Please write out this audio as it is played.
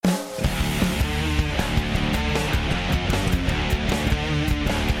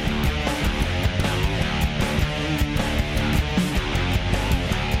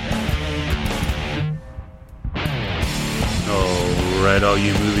all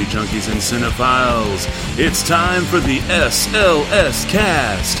you movie junkies and cinephiles. It's time for the SLS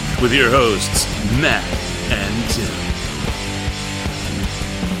Cast with your hosts, Matt and Tim.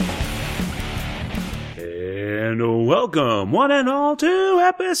 And welcome, one and all, to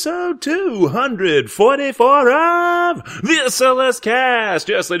episode 244 of the SLS Cast.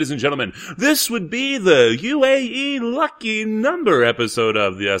 Yes, ladies and gentlemen, this would be the UAE lucky number episode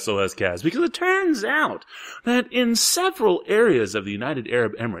of the SLS Cast, because it turns out that in several areas of the United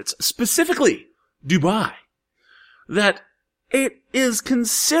Arab Emirates, specifically Dubai, that it is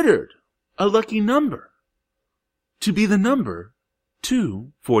considered a lucky number to be the number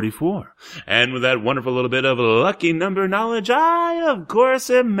 244. And with that wonderful little bit of lucky number knowledge, I, of course,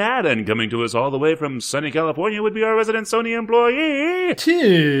 am Matt, and coming to us all the way from sunny California would be our resident Sony employee,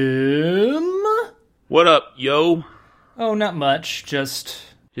 Tim. What up, yo? Oh, not much. Just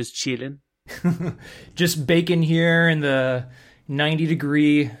chilling. just baking here in the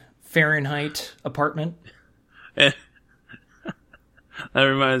 90-degree Fahrenheit apartment. That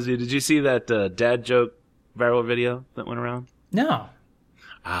reminds me, did you see that dad joke viral video that went around? No.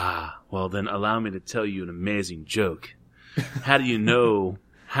 Well then allow me to tell you an amazing joke. How do you know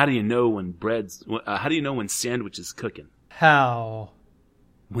when sandwich is cooking? How?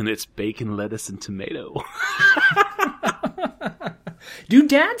 When it's bacon, lettuce, and tomato. Do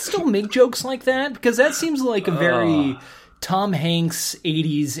dads still make jokes like that? Because that seems like a very Tom Hanks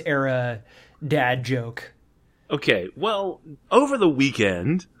 80s era dad joke. Okay, well, over the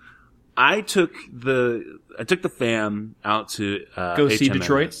weekend, I took the fam out to go see HMMS.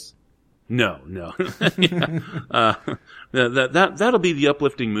 Detroit. No. That'll be the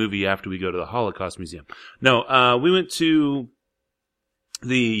uplifting movie after we go to the Holocaust Museum. No, we went to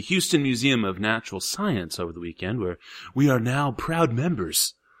the Houston Museum of Natural Science over the weekend, where we are now proud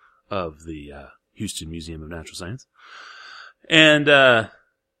members of the Houston Museum of Natural Science. And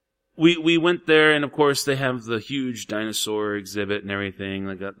we went there, and of course they have the huge dinosaur exhibit and everything.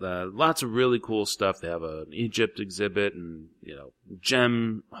 They got lots of really cool stuff. They have an Egypt exhibit and,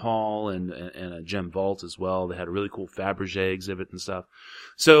 gem hall and a gem vault as well. They had a really cool Fabergé exhibit and stuff.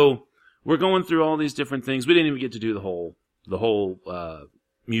 So we're going through all these different things. We didn't even get to do the whole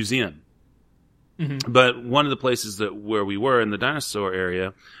museum. Mm-hmm. But one of the places where we were in the dinosaur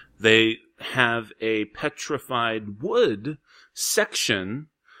area, they have a petrified wood section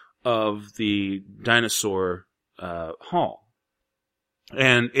of the dinosaur hall.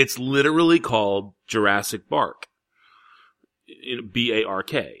 And it's literally called Jurassic Bark.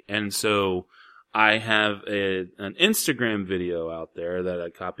 B-A-R-K. And so I have an Instagram video out there that I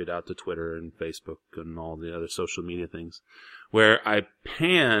copied out to Twitter and Facebook and all the other social media things, where I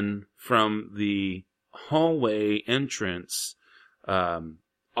pan from the hallway entrance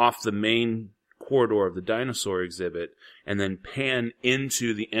off the main corridor of the dinosaur exhibit, and then pan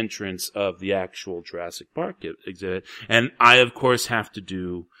into the entrance of the actual Jurassic Park exhibit. And I, of course, have to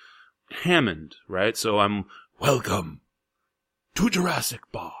do Hammond, right? So I'm, welcome to Jurassic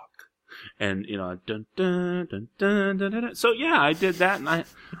Park. And, dun, dun, dun, dun, dun, dun, dun. So yeah, I did that, and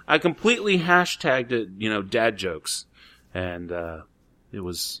I completely hashtagged it, dad jokes. And, it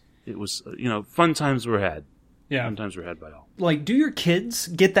was, fun times were had. Yeah. Fun times were had by all. Like, do your kids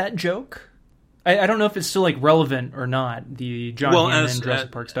get that joke? I don't know if it's still relevant or not, the John Hammond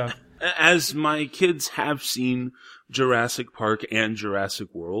Jurassic Park stuff. As my kids have seen Jurassic Park and Jurassic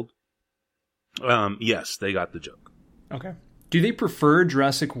World, yes, they got the joke. Okay. Do they prefer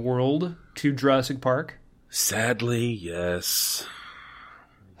Jurassic World to Jurassic Park? Sadly, yes.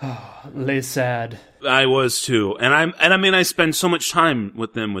 Les sad. I was too. And I spend so much time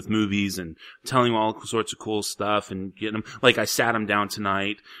with them with movies and telling them all sorts of cool stuff and getting them, like I sat them down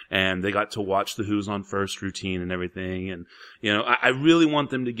tonight and they got to watch the Who's on First routine and everything. And, I really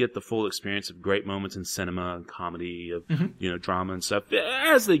want them to get the full experience of great moments in cinema and comedy, of, drama and stuff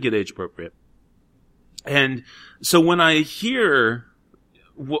as they get age appropriate. And so when I hear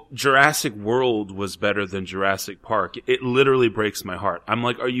Jurassic World was better than Jurassic Park, it literally breaks my heart. I'm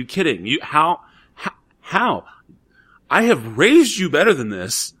like, are you kidding? How? I have raised you better than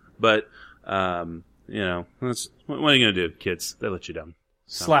this, but, what are you gonna do, kids? They let you down.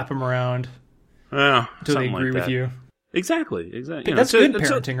 Slap them around. Yeah. Until they agree with you. Exactly. That's good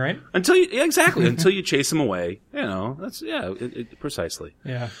parenting, right? Until you chase them away. Precisely.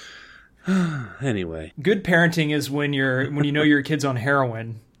 Yeah. Anyway. Good parenting is when you know your kid's on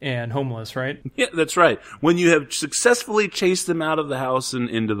heroin and homeless, right? Yeah, that's right. When you have successfully chased them out of the house and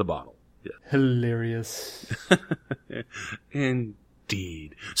into the bottle. Yeah. Hilarious.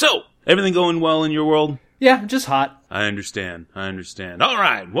 Indeed. So, everything going well in your world? Yeah, just hot. I understand. All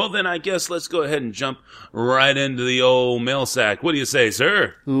right. Well, then I guess let's go ahead and jump right into the old mail sack. What do you say,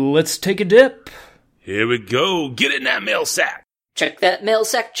 sir? Let's take a dip. Here we go. Get in that mail sack. Check that mail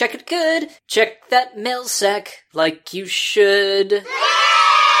sack, check it good. Check that mail sack like you should.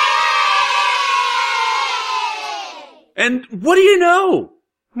 And what do you know?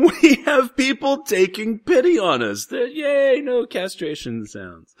 We have people taking pity on us. Yay, no castration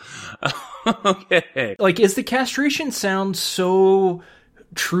sounds. Okay. Like, is the castration sound so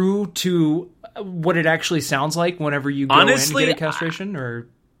true to what it actually sounds like whenever you go Honestly, in and get a castration? Or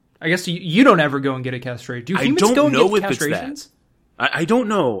I guess you don't ever go and get a castration. Do I humans don't go and know get if it's castrations? I don't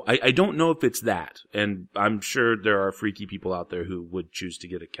know. I don't know if it's that. And I'm sure there are freaky people out there who would choose to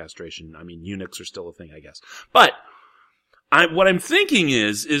get a castration. I mean, eunuchs are still a thing, I guess. But what I'm thinking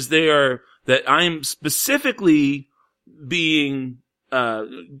is that I'm specifically being,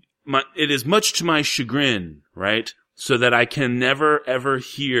 it is much to my chagrin, right? So that I can never ever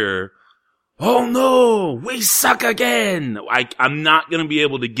hear, oh no, we suck again. I'm not going to be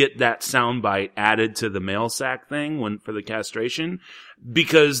able to get that soundbite added to the mail sack thing for the castration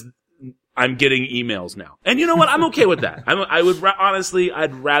because I'm getting emails now. And you know what? I'm okay with that. Honestly,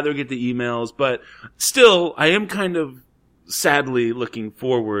 I'd rather get the emails, but still, I am kind of sadly looking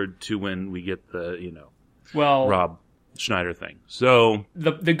forward to when we get the, Rob Schneider thing. So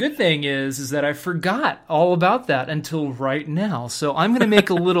the good thing is that I forgot all about that until right now. So I'm going to make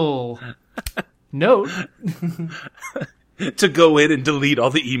a little note to go in and delete all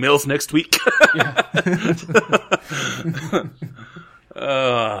the emails next week.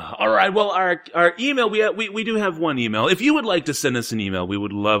 All right. Well, our email, we do have one email. If you would like to send us an email, we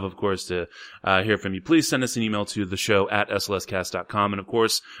would love, of course, to hear from you. Please send us an email to the show at slscast.com. And of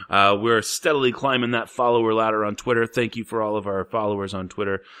course, we're steadily climbing that follower ladder on Twitter. Thank you for all of our followers on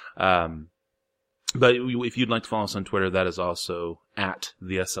Twitter. But if you'd like to follow us on Twitter, that is also at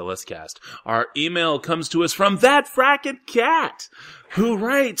the SLScast. Our email comes to us from That Frackin' Cat, who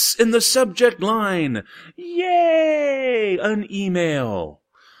writes in the subject line, yay, an email.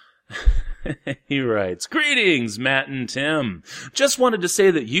 He writes, greetings, Matt and Tim. Just wanted to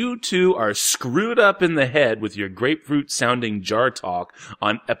say that you two are screwed up in the head with your grapefruit-sounding jar talk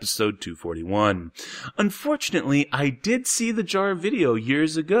on episode 241. Unfortunately, I did see the jar video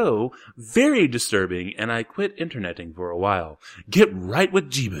years ago. Very disturbing, and I quit interneting for a while. Get right with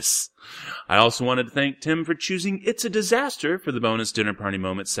Jeebus. I also wanted to thank Tim for choosing It's a Disaster for the bonus Dinner Party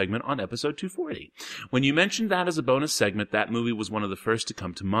Moments segment on episode 240. When you mentioned that as a bonus segment, that movie was one of the first to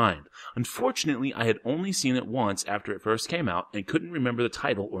come to mind. Unfortunately, I had only seen it once after it first came out and couldn't remember the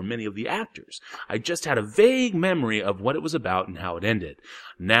title or many of the actors. I just had a vague memory of what it was about and how it ended.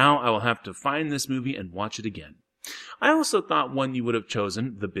 Now I will have to find this movie and watch it again. I also thought one you would have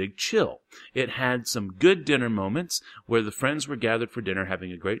chosen, The Big Chill. It had some good dinner moments where the friends were gathered for dinner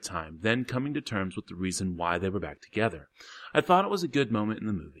having a great time, then coming to terms with the reason why they were back together. I thought it was a good moment in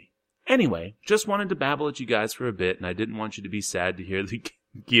the movie. Anyway, just wanted to babble at you guys for a bit, and I didn't want you to be sad to hear the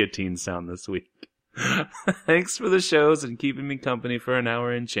guillotine sound this week. Thanks for the shows and keeping me company for an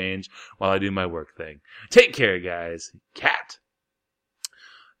hour and change while I do my work thing. Take care, guys. Cat.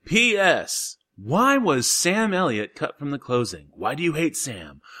 P.S. Why was Sam Elliott cut from the closing? Why do you hate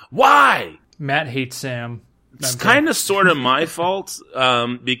Sam? Why? Matt hates Sam. It's kind of sort of my fault,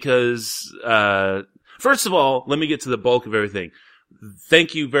 because, first of all, let me get to the bulk of everything.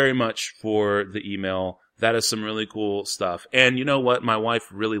 Thank you very much for the email. That is some really cool stuff. And you know what? My wife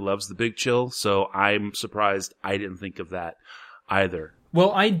really loves The Big Chill, so I'm surprised I didn't think of that either.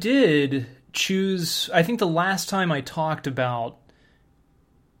 Well, I did choose, I think the last time I talked about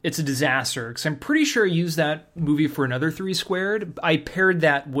It's a Disaster, because I'm pretty sure I used that movie for another 3 Squared. I paired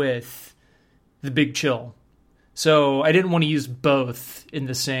that with The Big Chill. So I didn't want to use both in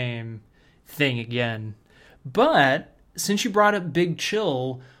the same thing again. But since you brought up Big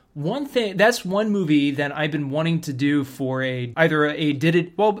Chill, one thing, that's one movie that I've been wanting to do for Did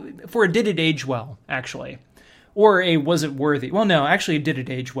It Age Well, actually. Or a Was It Worthy? Well, no, actually Did It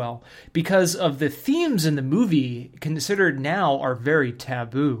Age Well? Because of the themes in the movie considered now are very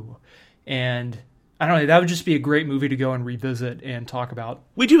taboo. And I don't know, that would just be a great movie to go and revisit and talk about.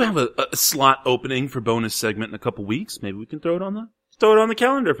 We do have a slot opening for bonus segment in a couple weeks. Maybe we can throw it on the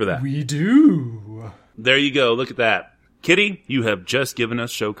calendar for that. We do. There you go. Look at that. Kitty, you have just given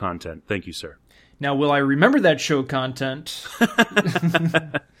us show content. Thank you, sir. Now, will I remember that show content?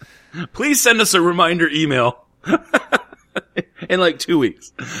 Please send us a reminder email. in like 2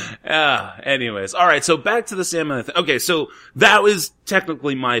 weeks. Anyways. All right. So back to the salmon thing. Okay. So that was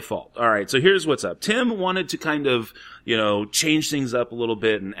technically my fault. All right. So here's what's up. Tim wanted to kind of, change things up a little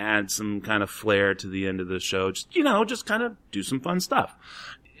bit and add some kind of flair to the end of the show. Just kind of do some fun stuff.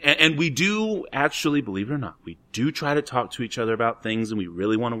 And we do actually, believe it or not, we do try to talk to each other about things, and we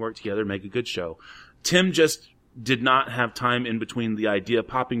really want to work together and make a good show. Tim just did not have time in between the idea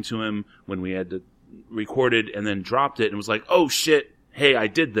popping to him when we had to record it and then dropped it and was like, oh shit, hey, I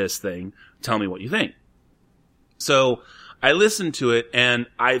did this thing. Tell me what you think. So I listened to it and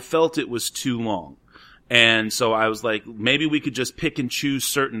I felt it was too long. And so I was like, maybe we could just pick and choose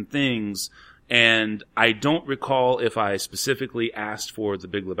certain things. And I don't recall if I specifically asked for the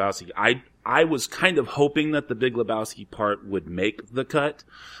Big Lebowski. I was kind of hoping that the Big Lebowski part would make the cut.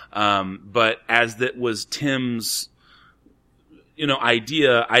 But as that was Tim's,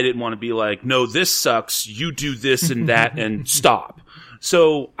 idea, I didn't want to be like, no, this sucks. You do this and that and stop.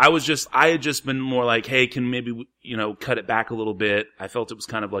 So I had just been more like, hey, can maybe, cut it back a little bit. I felt it was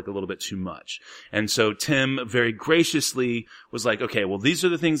kind of like a little bit too much. And so Tim very graciously was like, okay, well, these are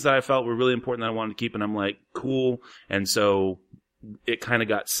the things that I felt were really important that I wanted to keep. And I'm like, cool. And so it kind of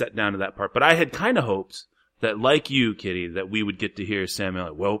got set down to that part. But I had kind of hoped that, like you, Kitty, that we would get to hear Samuel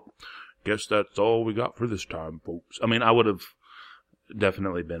like, well, guess that's all we got for this time, folks. I mean, I would have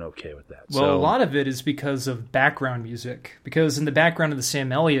definitely been okay with that. Well, a lot of it is because of background music. Because in the background of the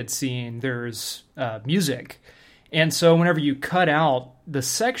Sam Elliott scene, there's music. And so whenever you cut out the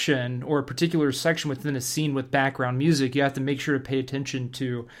section or a particular section within a scene with background music, you have to make sure to pay attention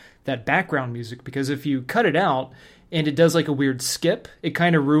to that background music. Because if you cut it out and it does like a weird skip, it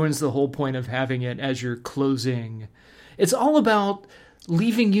kind of ruins the whole point of having it as your closing. It's all about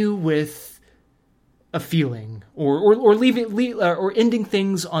leaving you with a feeling or ending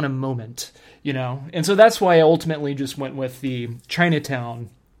things on a moment, And so that's why I ultimately just went with the Chinatown.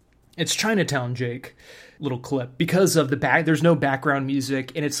 It's Chinatown, Jake, little clip because of there's no background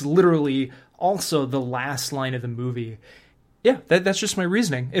music, and it's literally also the last line of the movie. Yeah, that's just my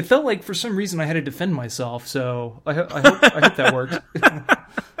reasoning. It felt like for some reason I had to defend myself, so I hope that worked.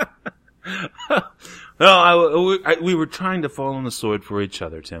 No, we were trying to fall on the sword for each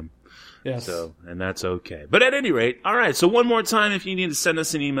other, Tim. Yes. So, and that's okay. But at any rate, all right. So one more time, if you need to send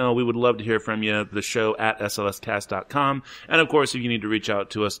us an email, we would love to hear from you. The show at slscast.com. And of course, if you need to reach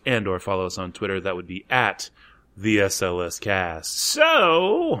out to us and or follow us on Twitter, that would be at the SLScast.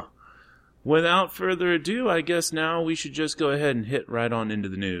 So, without further ado, I guess now we should just go ahead and hit right on into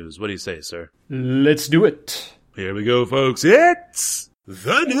the news. What do you say, sir? Let's do it. Here we go, folks. It's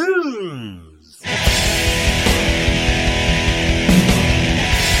the news.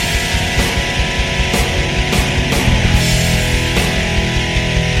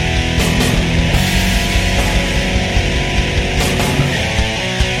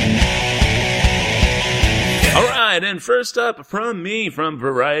 And first up from me, from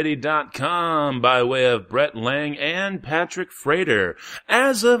Variety.com, by way of Brett Lang and Patrick Frater.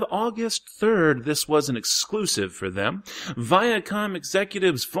 As of August 3rd, this was an exclusive for them. Viacom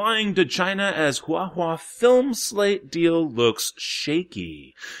executives flying to China as WaWaWEEWa film slate deal looks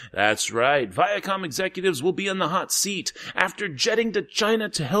shaky. That's right, Viacom executives will be in the hot seat after jetting to China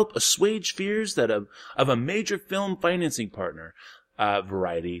to help assuage fears of a major film financing partner.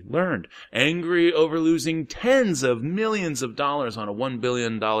 Variety learned. Angry over losing tens of millions of dollars on a $1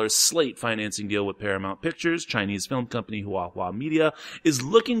 billion slate financing deal with Paramount Pictures, Chinese film company WaWaWEEWa is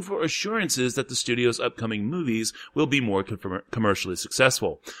looking for assurances that the studio's upcoming movies will be more commercially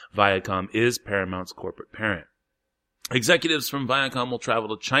successful. Viacom is Paramount's corporate parent. Executives from Viacom will travel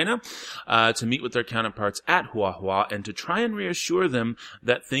to China to meet with their counterparts at WaWaWEEWa and to try and reassure them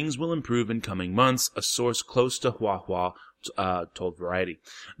that things will improve in coming months, a source close to WaWaWEEWa told Variety.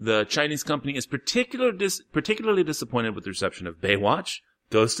 The Chinese company is particularly disappointed with the reception of Baywatch,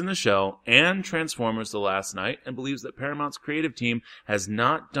 Ghost in the Shell, and Transformers: The Last Night, and believes that Paramount's creative team has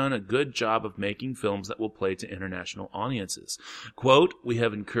not done a good job of making films that will play to international audiences. Quote, "We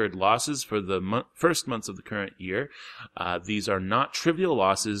have incurred losses for the first months of the current year. These are not trivial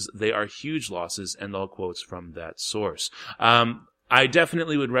losses. They are huge losses," and all quotes from that source. I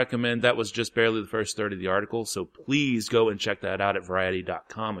definitely would recommend, that was just barely the first third of the article, so please go and check that out at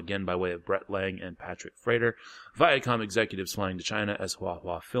Variety.com, again by way of Brett Lang and Patrick Frater. Viacom executives flying to China as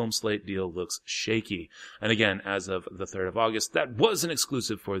WaWaWEEWa film slate deal looks shaky. And again, as of the 3rd of August, that was an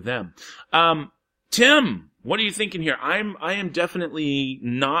exclusive for them. Tim, what are you thinking here? I am definitely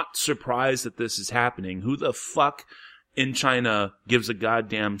not surprised that this is happening. Who the fuck in China gives a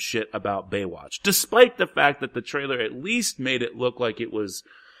goddamn shit about Baywatch, despite the fact that the trailer at least made it look like it was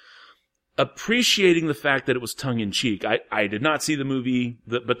appreciating the fact that it was tongue-in-cheek. I did not see the movie,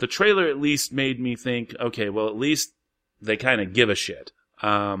 but the trailer at least made me think, okay, well, at least they kind of give a shit.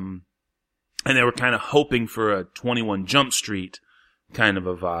 And they were kind of hoping for a 21 Jump Street kind of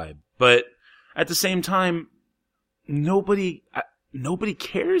a vibe. But at the same time, nobody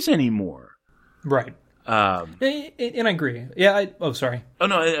cares anymore. Right. And I agree. Yeah. Sorry. Oh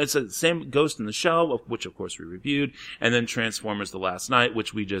no, it's the same Ghost in the Shell, which of course we reviewed, and then Transformers: The Last Night,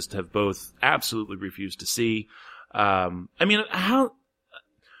 which we just have both absolutely refused to see. I mean, how?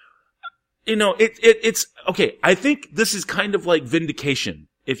 It's okay. I think this is kind of like vindication.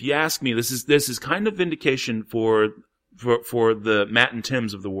 If you ask me, this is kind of vindication for the Matt and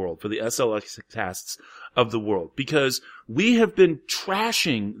Tims of the world, for the SLX casts of the world, because we have been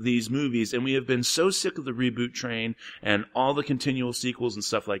trashing these movies and we have been so sick of the reboot train and all the continual sequels and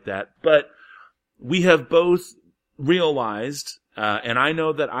stuff like that. But we have both realized, and I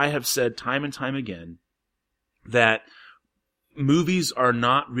know that I have said time and time again, that movies are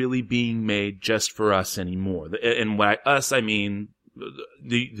not really being made just for us anymore. And by us, I mean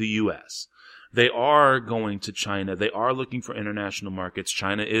the U.S. They are going to China. They are looking for international markets.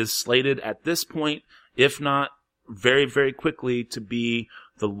 China is slated at this point, if not very, very quickly, to be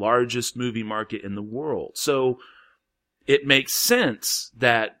the largest movie market in the world. So it makes sense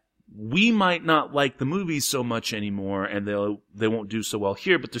that we might not like the movies so much anymore, and they won't do so well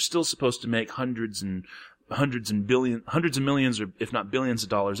here, but they're still supposed to make hundreds and millions, or if not billions of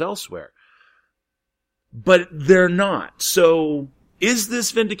dollars elsewhere. But they're not. So is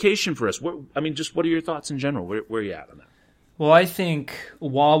this vindication for us? Just what are your thoughts in general? Where are you at on that? Well, I think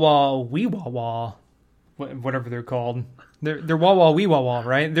WaWaWEEWa, whatever they're called, they're WaWaWEEWa,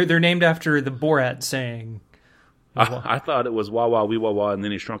 right? They're named after the Borat saying. I thought it was WaWaWEEWa, and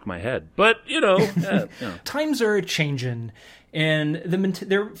then he shrunk my head. But Times are changing, and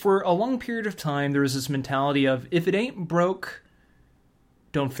for a long period of time there was this mentality of, if it ain't broke,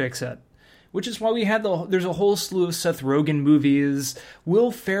 don't fix it. Which is why there's a whole slew of Seth Rogen movies.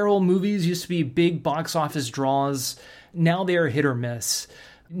 Will Ferrell movies used to be big box office draws. Now they are hit or miss.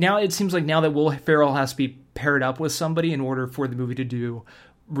 Now it seems like that Will Ferrell has to be paired up with somebody in order for the movie to do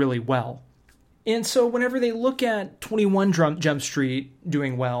really well. And so whenever they look at 21 Jump Street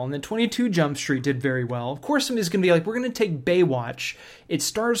doing well, and then 22 Jump Street did very well, of course somebody's going to be like, we're going to take Baywatch. It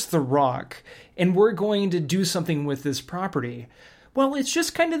stars The Rock, and we're going to do something with this property. Well, it's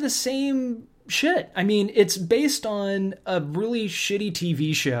just kind of the same shit. I mean, it's based on a really shitty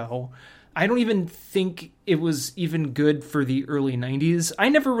TV show. I don't even think it was even good for the early 90s. I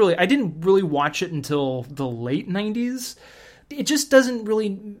didn't really watch it until the late 90s. It just doesn't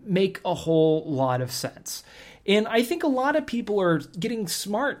really make a whole lot of sense. And I think a lot of people are getting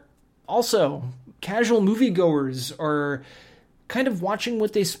smart. Also, casual moviegoers are kind of watching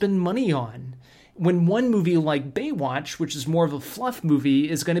what they spend money on. When one movie like Baywatch, which is more of a fluff movie,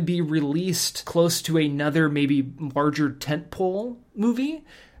 is going to be released close to another maybe larger tentpole movie,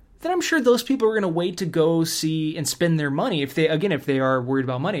 then I'm sure those people are going to wait to go see and spend their money. If they are worried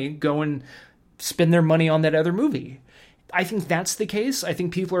about money, go and spend their money on that other movie. I think that's the case. I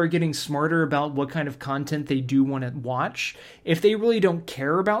think people are getting smarter about what kind of content they do want to watch. If they really don't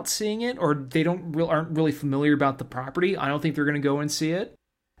care about seeing it, or they aren't really familiar about the property, I don't think they're going to go and see it.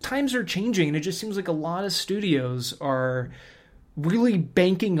 Times are changing, and it just seems like a lot of studios are really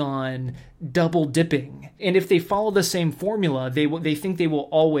banking on double dipping. And if they follow the same formula, they think they will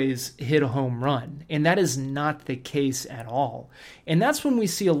always hit a home run. And that is not the case at all. And that's when we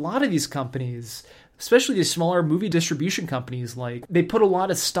see a lot of these companies, especially these smaller movie distribution companies, like they put a lot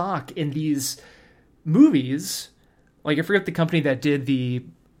of stock in these movies. Like, I forget the company that did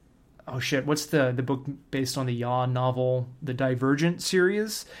what's the book based on the Yaw novel, the Divergent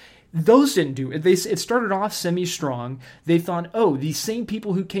series? Those didn't do it. It started off semi-strong. They thought, these same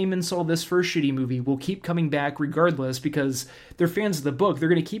people who came and saw this first shitty movie will keep coming back regardless because they're fans of the book. They're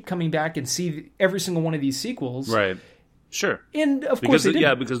going to keep coming back and see every single one of these sequels. Right. Sure. And of course they did.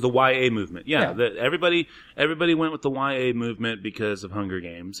 Yeah, because the YA movement. Yeah. Everybody went with the YA movement because of Hunger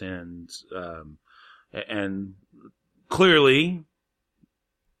Games, and clearly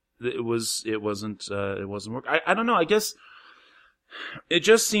it wasn't work. I don't know. I guess it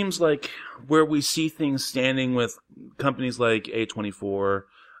just seems like where we see things standing with companies like A24,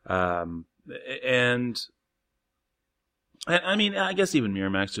 and I mean, I guess even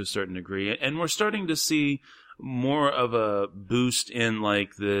Miramax to a certain degree, and we're starting to see more of a boost in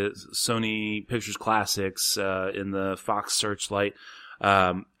like the Sony Pictures Classics, in the Fox Searchlight.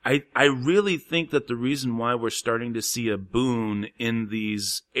 I really think that the reason why we're starting to see a boon in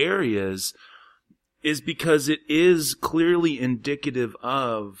these areas is because it is clearly indicative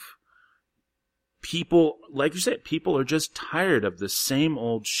of people, like you said, people are just tired of the same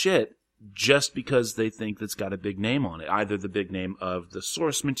old shit just because they think that's got a big name on it. Either the big name of the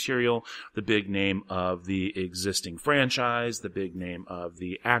source material, the big name of the existing franchise, the big name of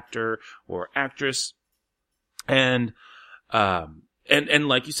the actor or actress. And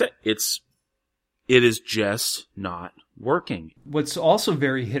like you said, it is just not working. What's also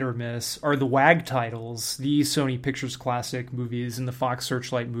very hit or miss are the WAG titles, the Sony Pictures Classic movies and the Fox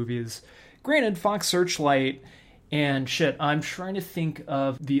Searchlight movies. Granted, Fox Searchlight and shit, I'm trying to think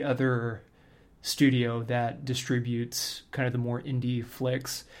of the other studio that distributes kind of the more indie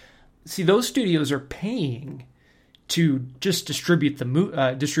flicks. See, those studios are paying to just distribute the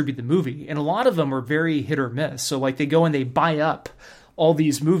movie, and a lot of them are very hit or miss. So like they go and they buy up all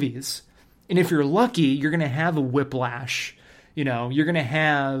these movies, and if you're lucky, you're going to have a Whiplash. You know, you're going to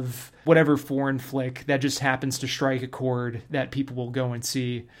have whatever foreign flick that just happens to strike a chord that people will go and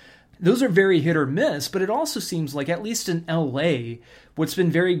see. Those are very hit or miss, but it also seems like, at least in LA, what's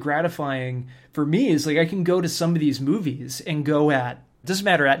been very gratifying for me is like I can go to some of these movies and go doesn't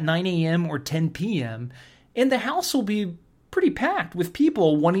matter, at 9 a.m. or 10 p.m., and the house will be pretty packed with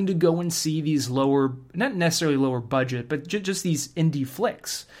people wanting to go and see these lower, not necessarily lower budget, but just these indie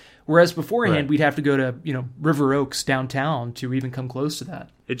flicks. Whereas beforehand, right, we'd have to go to, River Oaks downtown to even come close to that.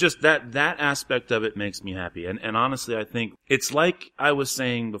 It just, that aspect of it makes me happy. And honestly, I think it's like I was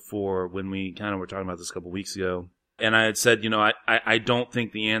saying before when we kind of were talking about this a couple weeks ago. And I had said, I don't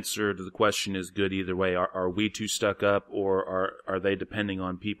think the answer to the question is good either way. Are we too stuck up, or are they depending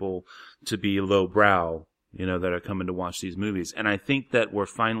on people to be lowbrow, that are coming to watch these movies? And I think that we're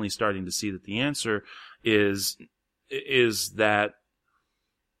finally starting to see that the answer is that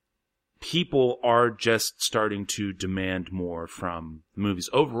people are just starting to demand more from the movies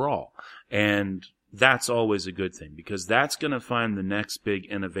overall. And that's always a good thing, because that's going to find the next big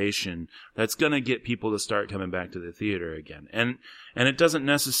innovation that's going to get people to start coming back to the theater again. And it doesn't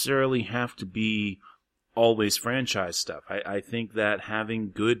necessarily have to be always franchise stuff. I think that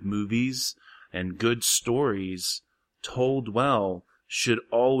having good movies and good stories told well should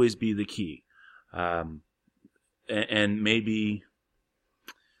always be the key. And maybe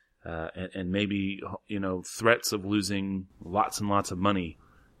threats of losing lots and lots of money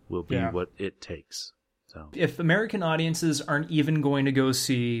will be what it takes. So if American audiences aren't even going to go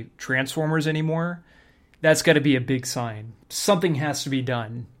see Transformers anymore, that's got to be a big sign. Something has to be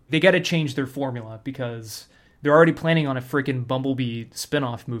done. They got to change their formula, because they're already planning on a freaking Bumblebee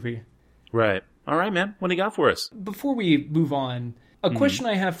spin-off movie. Right. All right, man. What do you got for us? Before we move on, a question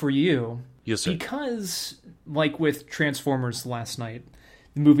I have for you. Yes, sir. Because, like with Transformers last night,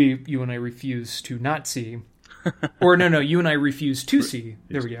 the movie you and I refused to not see. Or no, you and I refused to see.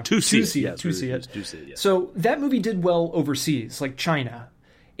 There we go. To see it. Yes. So that movie did well overseas, like China.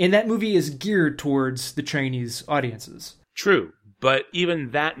 And that movie is geared towards the Chinese audiences. True. But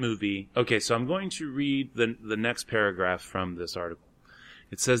even that movie... Okay, so I'm going to read the next paragraph from this article.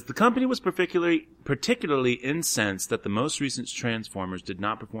 It says, the company was particularly incensed that the most recent Transformers did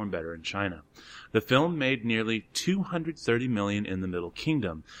not perform better in China. The film made nearly $230 million in the Middle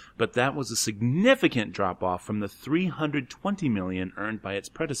Kingdom, but that was a significant drop-off from the $320 million earned by its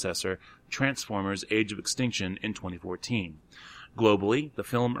predecessor, Transformers: Age of Extinction, in 2014. Globally, the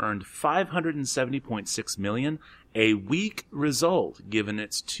film earned $570.6 million, a weak result given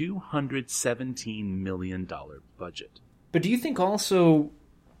its $217 million budget. But do you think also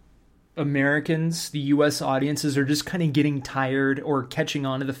Americans, the U.S. audiences, are just kind of getting tired or catching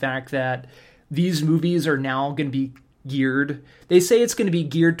on to the fact that these movies are now going to be geared? They say it's going to be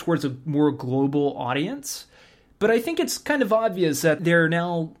geared towards a more global audience, but I think it's kind of obvious that they're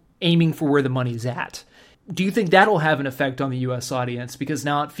now aiming for where the money's at. Do you think that'll have an effect on the U.S. audience? Because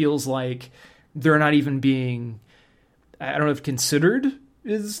now it feels like they're not even being, I don't know if considered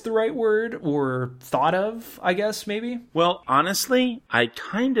is the right word, or thought of, I guess, maybe? Well, honestly, I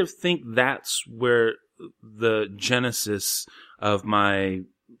kind of think that's where the genesis of my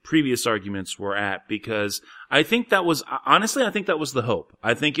previous arguments were at, because I think that was the hope.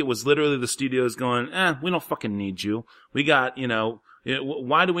 I think it was literally the studios going, we don't fucking need you. We got,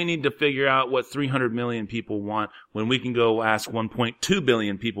 why do we need to figure out what 300 million people want when we can go ask 1.2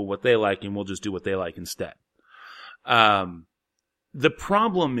 billion people what they like, and we'll just do what they like instead? The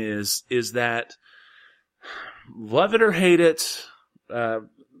problem is that, love it or hate it,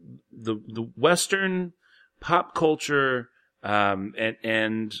 the Western pop culture,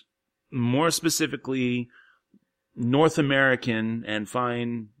 and more specifically, North American, and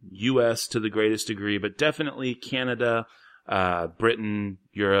fine, U.S. to the greatest degree, but definitely Canada, Britain,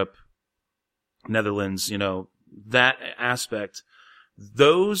 Europe, Netherlands, that aspect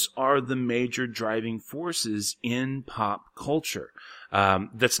Those are the major driving forces in pop culture.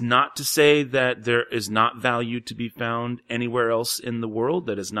 That's not to say that there is not value to be found anywhere else in the world.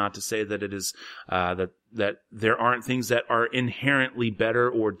 That is not to say that it is, that there aren't things that are inherently better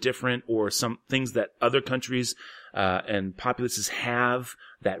or different, or some things that other countries, and populaces have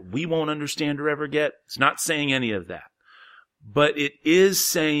that we won't understand or ever get. It's not saying any of that. But it is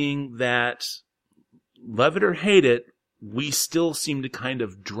saying that, love it or hate it, we still seem to kind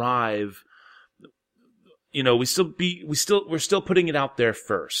of drive, we're still putting it out there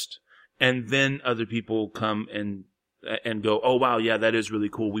first. And then other people come and go, oh wow, yeah, that is really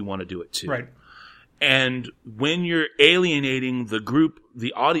cool. We want to do it too. Right. And when you're alienating the group,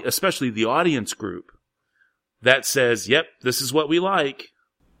 especially the audience group that says, yep, this is what we like,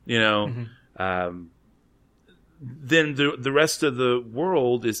 then the rest of the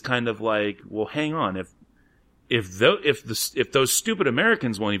world is kind of like, well, hang on, if those stupid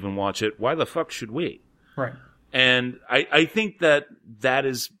Americans won't even watch it, why the fuck should we? Right. And I think that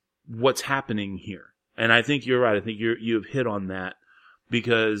is what's happening here. And I think you're right. I think you've hit on that,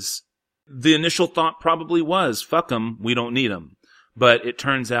 because the initial thought probably was, fuck them, we don't need them. But it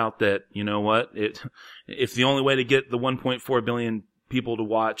turns out that, you know what? If the only way to get the 1.4 billion people to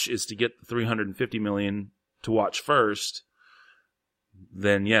watch is to get the 350 million to watch first,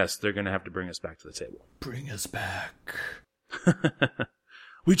 then yes, they're going to have to bring us back to the table. Bring us back.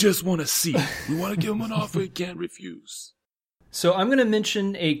 We just want to see. We want to give them an offer we can't refuse. So I'm going to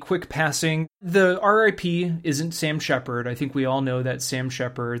mention a quick passing. The RIP isn't Sam Shepard. I think we all know that Sam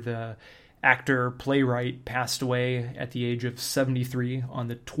Shepard, the actor, playwright, passed away at the age of 73 on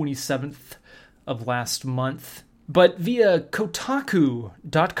the 27th of last month. But via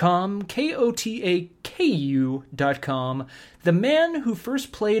Kotaku.com, Kotaku.com, the man who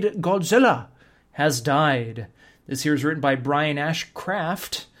first played Godzilla has died. This here is written by Brian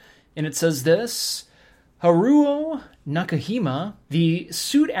Ashcraft, and it says this: Haruo Nakahima, the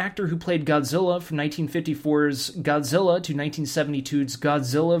suit actor who played Godzilla from 1954's Godzilla to 1972's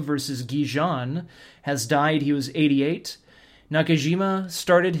Godzilla vs. Gijan, has died. He was 88. Nakajima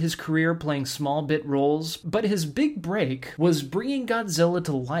started his career playing small bit roles, but his big break was bringing Godzilla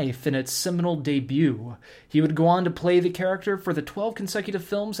to life in its seminal debut. He would go on to play the character for the 12 consecutive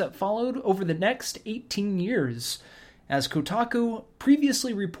films that followed over the next 18 years. As Kotaku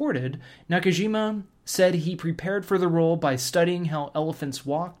previously reported, Nakajima said he prepared for the role by studying how elephants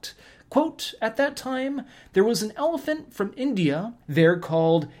walked. Quote, at that time, there was an elephant from India there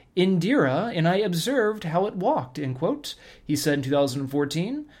called Indira, and I observed how it walked, end quote. He said in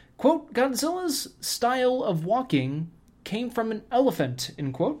 2014, quote, Godzilla's style of walking came from an elephant,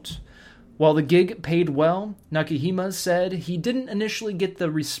 end quote. While the gig paid well, Nakahima said he didn't initially get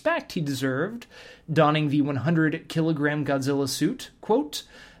the respect he deserved, donning the 100-kilogram Godzilla suit. Quote,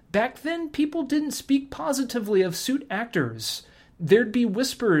 back then, people didn't speak positively of suit actors. There'd be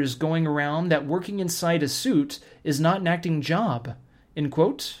whispers going around that working inside a suit is not an acting job. End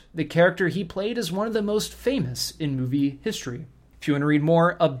quote. The character he played is one of the most famous in movie history. If you want to read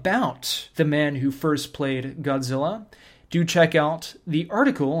more about the man who first played Godzilla, do check out the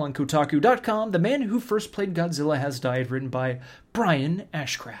article on Kotaku.com, The Man Who First Played Godzilla Has Died, written by Brian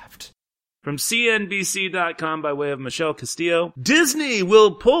Ashcraft. From CNBC.com by way of Michelle Castillo, Disney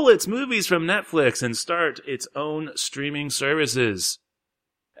will pull its movies from Netflix and start its own streaming services.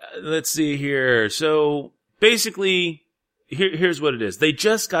 Let's see here. So basically, here's what it is. They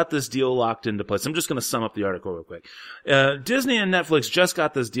just got this deal locked into place. I'm just going to sum up the article real quick. Disney and Netflix just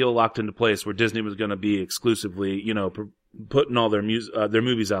got this deal locked into place where Disney was going to be exclusively, putting all their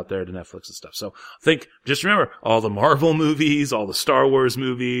movies out there to Netflix and stuff. So just remember, all the Marvel movies, all the Star Wars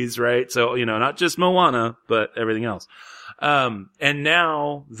movies, right? So, not just Moana, but everything else. And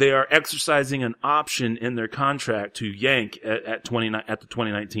now they are exercising an option in their contract to yank at the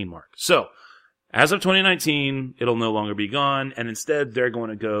 2019 mark. So, as of 2019, it'll no longer be gone, and instead they're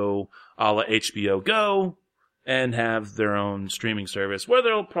going to go a la HBO Go and have their own streaming service where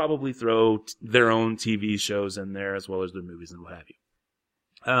they'll probably throw their own TV shows in there as well as their movies and what have you.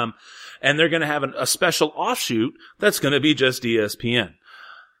 And they're going to have a special offshoot that's going to be just ESPN.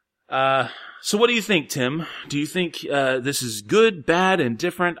 So what do you think, Tim? Do you think this is good, bad, and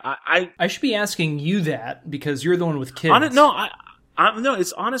different? I should be asking you that because you're the one with kids. No,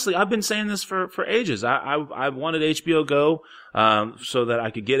 it's honestly, I've been saying this for ages. I wanted HBO Go, so that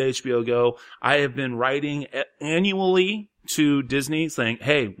I could get HBO Go. I have been writing annually to Disney saying,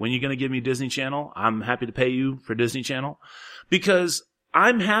 hey, when are you going to give me Disney Channel? I'm happy to pay you for Disney Channel, because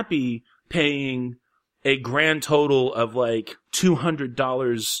I'm happy paying a grand total of like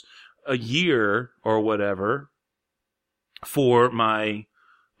 $200 a year or whatever for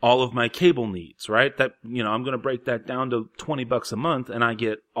all of my cable needs, right? That, I'm going to break that down to $20 a month, and I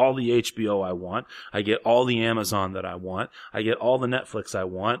get all the HBO I want. I get all the Amazon that I want. I get all the Netflix I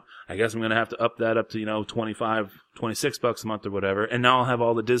want. I guess I'm going to have to up that up to, 25, $26 a month or whatever. And now I'll have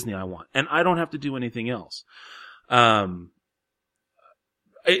all the Disney I want. And I don't have to do anything else. We're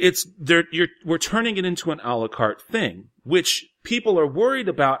turning it into an a la carte thing, which people are worried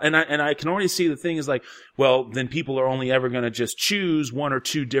about. And I can already see the thing is like, well, then people are only ever going to just choose one or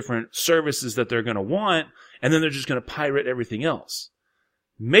two different services that they're going to want. And then they're just going to pirate everything else.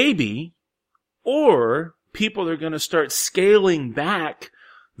 Maybe, or people are going to start scaling back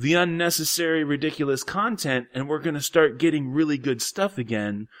the unnecessary, ridiculous content, and we're going to start getting really good stuff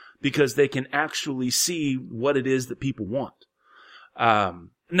again because they can actually see what it is that people want. Now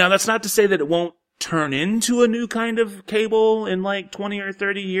that's not to say that it won't turn into a new kind of cable in like 20 or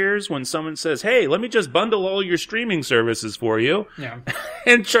 30 years when someone says, hey, let me just bundle all your streaming services for you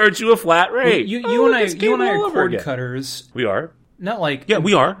and charge you a flat rate. Well, you and I are cord cutters. We are. Not like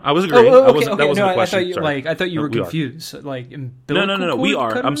we are. I was agreeing. Oh, okay, that wasn't a question. I thought you were confused. Like no. We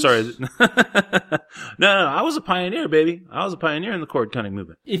are. Cutters? I'm sorry. No. I was a pioneer, baby. I was a pioneer in the cord cutting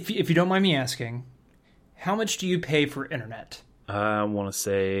movement. If you don't mind me asking, how much do you pay for internet? I want to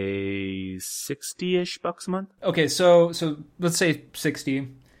say $60-ish a month. Okay, so let's say 60.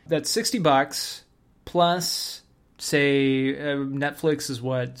 That's $60 plus, say, Netflix is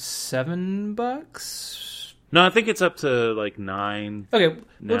what, $7? No, I think it's up to like 9. Okay,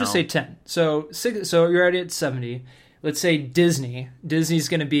 we'll just say 10. So you're already at 70. Let's say Disney's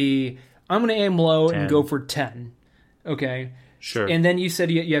going to be, I'm going to aim low 10. and go for 10. Okay. Sure. And then you said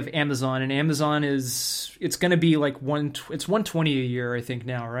you have Amazon, and Amazon it's going to be like it's $120 a year, I think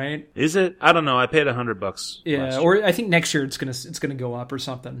now, right? Is it? I don't know. I paid $100. Yeah, or I think next year it's gonna go up or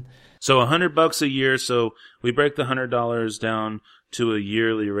something. So $100 a year. So we break the $100 down to a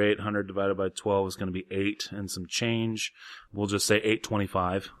yearly rate. 100 divided by 12 is going to be 8 and some change. We'll just say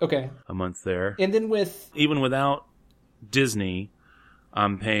 $8.25. Okay. A month there. And then even without Disney,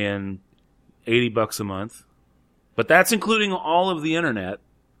 I'm paying $80 a month. But that's including all of the internet.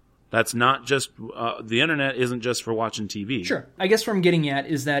 That's not just, the internet isn't just for watching TV. Sure. I guess what I'm getting at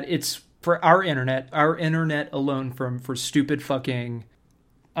is that it's for our internet alone for stupid fucking,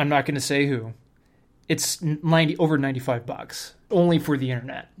 I'm not going to say who. It's over $95 only for the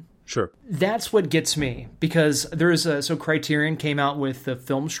internet. Sure. That's what gets me, because so Criterion came out with the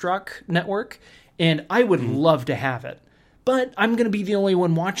Filmstruck network, and I would love to have it. But I'm going to be the only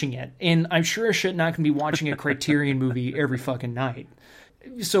one watching it. And I'm sure as shit not going to be watching a Criterion movie every fucking night.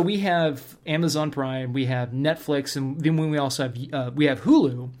 So we have Amazon Prime, we have Netflix, and then we also have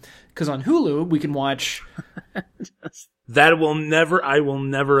Hulu. Because on Hulu, we can watch... I will never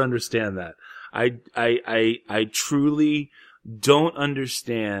understand that. I truly don't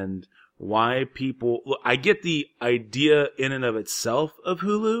understand why people... I get the idea in and of itself of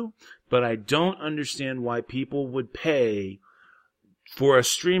Hulu, but I don't understand why people would pay for a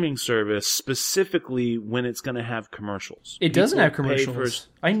streaming service specifically when it's going to have commercials. It doesn't have commercials.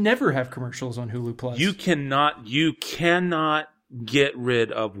 I never have commercials on Hulu Plus. You cannot get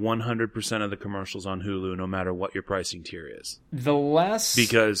rid of 100% of the commercials on Hulu, no matter what your pricing tier is.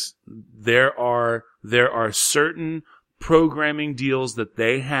 Because there are certain programming deals that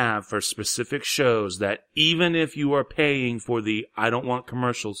they have for specific shows that even if you are paying for the I don't want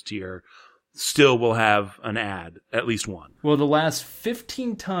commercials tier, still will have an ad, at least one. Well, the last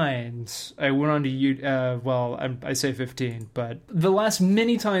 15 times I went on to I say 15, but the last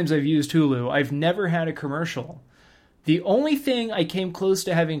many times I've used Hulu, I've never had a commercial. The only thing I came close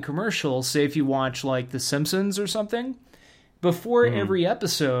to having commercials, say if you watch like The Simpsons or something, before every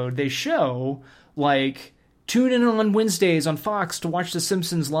episode they show like, tune in on Wednesdays on Fox to watch The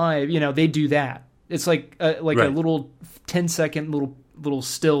Simpsons live. They do that. It's like a little 10-second little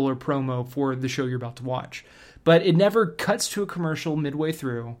still or promo for the show you're about to watch. But it never cuts to a commercial midway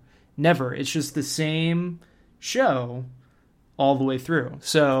through. Never. It's just the same show all the way through.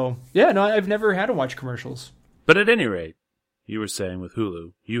 So, yeah, no, I've never had to watch commercials. But at any rate, you were saying with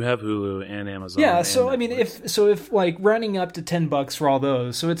Hulu, you have Hulu and Amazon. Yeah, so and I mean, if like rounding up to $10 for all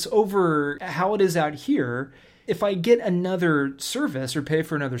those, so it's over how it is out here. If I get another service or pay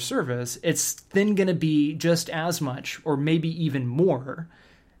for another service, it's then going to be just as much or maybe even more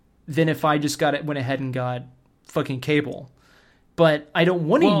than if I just went ahead and got fucking cable. But I don't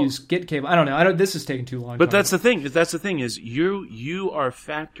want to get cable. I don't know. This is taking too long. But that's the thing. That's the thing is you are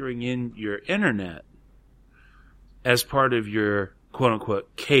factoring in your internet as part of your quote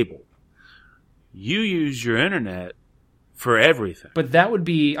unquote cable. You use your internet for everything. But that would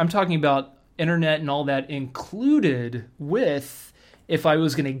be, I'm talking about internet and all that included with if I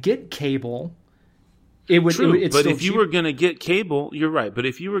was going to get cable. It would. True, it's but still if you were going to get cable, you're right. But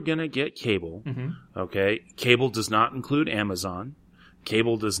if you were going to get cable, okay, cable does not include Amazon.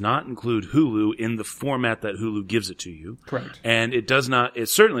 Cable does not include Hulu in the format that Hulu gives it to you. Correct. And it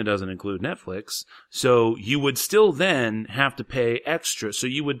certainly doesn't include Netflix. So you would still then have to pay extra. So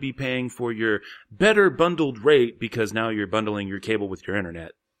you would be paying for your better bundled rate because now you're bundling your cable with your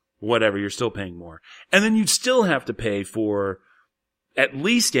internet. Whatever, you're still paying more. And then you'd still have to pay for at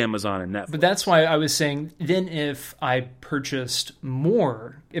least Amazon and Netflix. But that's why I was saying, then if I purchased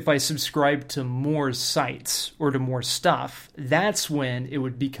more, if I subscribed to more sites or to more stuff, that's when it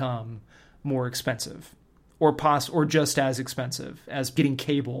would become more expensive or just as expensive as getting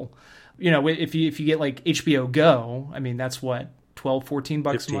cable. You know, if you get like HBO Go, I mean, that's what, $12,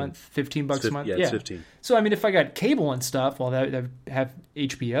 $14 a month, $15 a month? Yeah, it's 15. So, I mean, if I got cable and stuff, well, that have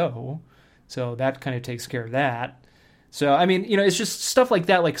HBO, so that kind of takes care of that. So, I mean, you know, it's just stuff like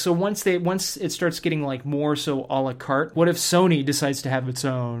that. Like, so once it starts getting like more so a la carte, what if Sony decides to have its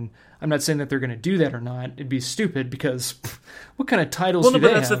own? I'm not saying that they're going to do that or not. It'd be stupid because what kind of titles do they have?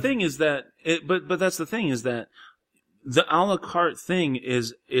 But that's the thing is that, but that's the thing is that the a la carte thing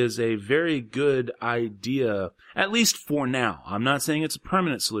is a very good idea, at least for now. I'm not saying it's a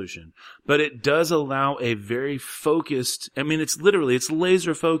permanent solution, but it does allow a very focused, I mean, it's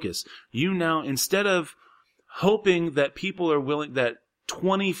laser focus. You now, instead of hoping that people are willing, that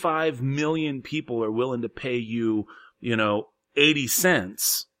 25 million people are willing to pay you, 80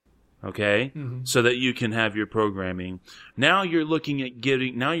 cents, okay, so that you can have your programming. Now you're looking at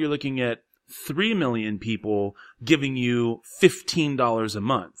 3 million people giving you $15 a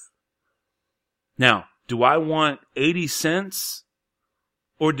month. Now, do I want 80 cents?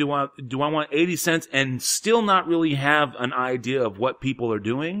 Or do I want 80 cents and still not really have an idea of what people are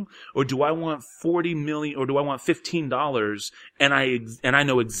doing? Or do I want 40 million, or do I want $15 and I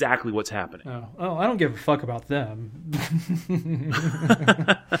know exactly what's happening? Oh, I don't give a fuck about them.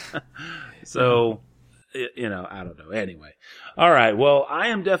 So, I don't know. Anyway. All right. Well, I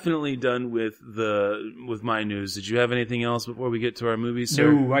am definitely done with my news. Did you have anything else before we get to our movies,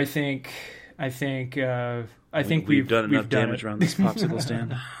 sir? No, I think we've done enough damage it. around this popsicle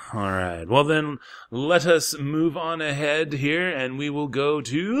stand. All right. Well, then let us move on ahead here, and we will go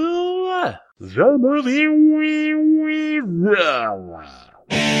to the movie WaWaWEEWa.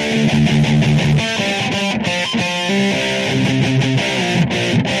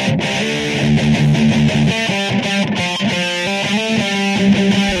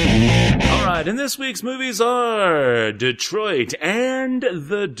 All right. And this week's movies are Detroit and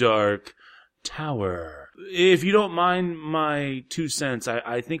The Dark Tower. If you don't mind my 2 cents,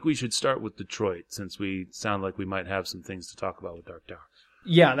 I think we should start with Detroit, since we sound like we might have some things to talk about with Dark Tower.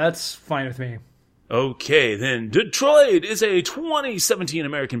 Yeah, that's fine with me. Okay, then. Detroit is a 2017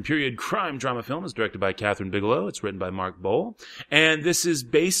 American period crime drama film. It's directed by Catherine Bigelow. It's written by Mark Bowl. And this is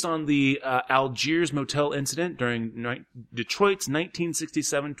based on the Algiers motel incident during Detroit's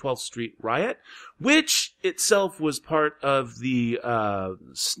 1967 12th Street riot, which itself was part of the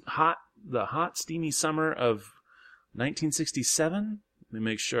hot, steamy summer of 1967. Let me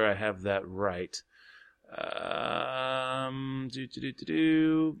make sure I have that right.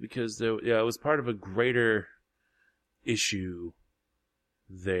 Because it was part of a greater issue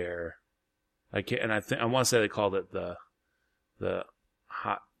there. I want to say they called it the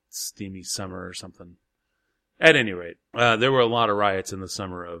hot, steamy summer or something. At any rate, there were a lot of riots in the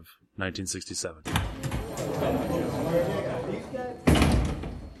summer of 1967. I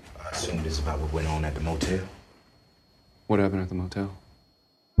assume this is about what went on at the motel. What happened at the motel?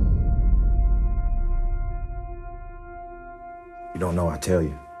 You don't know, I tell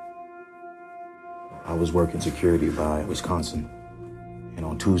you. I was working security by Wisconsin, and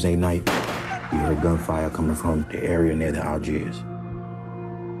on Tuesday night, we heard gunfire coming from the area near the Algiers.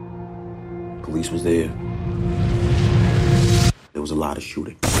 Police was there. There was a lot of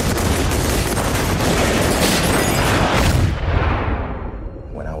shooting.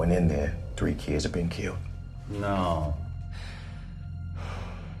 When I went in there, 3 kids had been killed. No.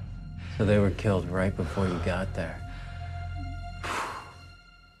 So they were killed right before you got there.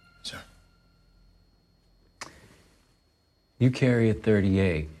 Sir. You carry a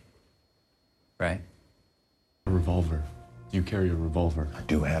 38, right? A revolver. You carry a revolver. I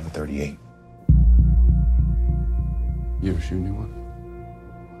do have a 38. You ever shoot anyone?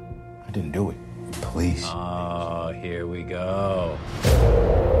 I didn't do it. Police. Oh, here we go.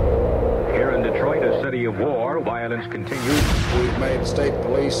 Here in Detroit, a city of war, violence continues. We've made state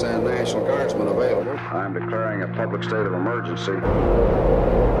police and National Guardsmen available. I'm declaring a public state of emergency.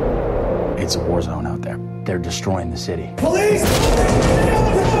 It's It's a war zone out there. They're destroying the city. Police!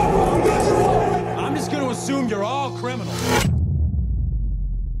 I'm just going to assume you're all criminals.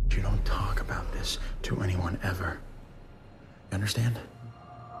 You don't talk about this to anyone ever. You understand?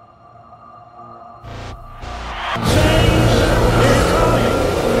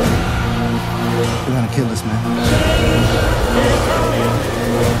 We're gonna kill this man.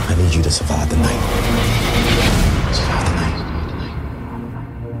 I need you to survive the night. Survive the night.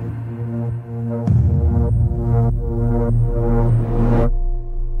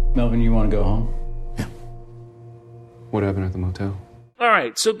 Melvin, you want to go home? Yeah. What happened at the motel? All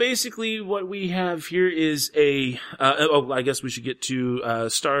right, so basically what we have here is I guess we should get to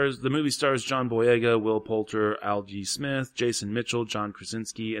stars. The movie stars John Boyega, Will Poulter, Al G. Smith, Jason Mitchell, John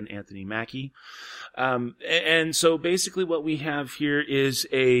Krasinski, and Anthony Mackie. And so basically what we have here is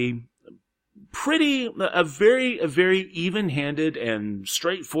a very even-handed and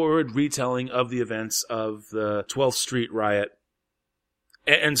straightforward retelling of the events of the 12th Street riot.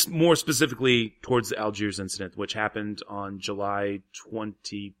 And more specifically towards the Algiers incident, which happened on July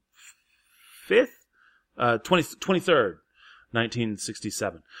 23rd,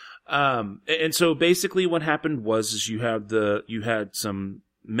 1967. And so basically what happened was you had some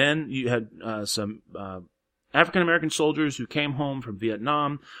African American soldiers who came home from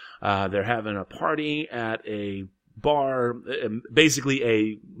Vietnam. They're having a party at a bar,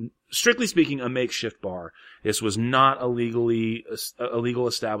 basically strictly speaking, a makeshift bar. This was not a legal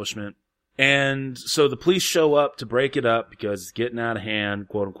establishment. And so the police show up to break it up because it's getting out of hand,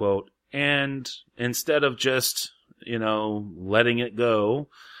 quote unquote. And instead of just, letting it go,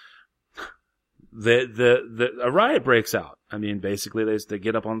 a riot breaks out. I mean, basically they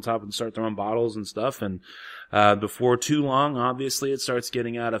get up on top and start throwing bottles and stuff. And, before too long, obviously it starts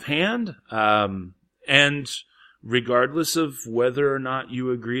getting out of hand. And regardless of whether or not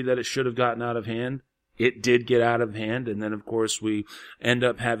you agree that it should have gotten out of hand, it did get out of hand. And then, of course, we end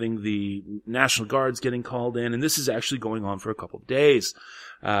up having the National Guards getting called in. And this is actually going on for a couple of days.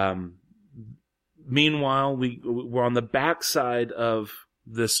 Meanwhile, we're on the backside of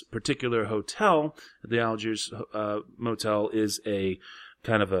this particular hotel. The Algiers motel is a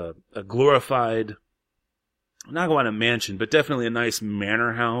kind of a glorified, not going a mansion, but definitely a nice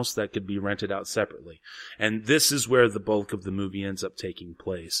manor house that could be rented out separately. And this is where the bulk of the movie ends up taking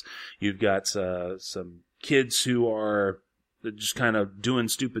place. You've got some kids who are just kind of doing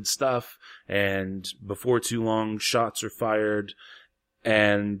stupid stuff, and before too long, shots are fired,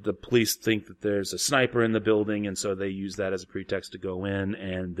 and the police think that there's a sniper in the building, and so they use that as a pretext to go in,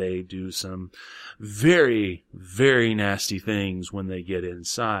 and they do some very, very nasty things when they get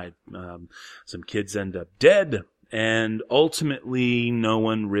inside. Some kids end up dead, and ultimately no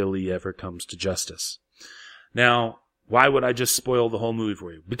one really ever comes to justice. Now, why would I just spoil the whole movie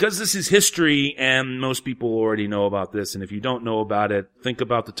for you? Because this is history, and most people already know about this, and if you don't know about it, think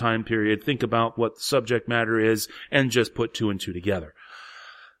about the time period, think about what the subject matter is, and just put two and two together.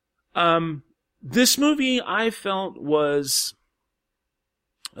 This movie I felt was,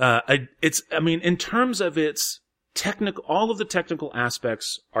 in terms of its technical, all of the technical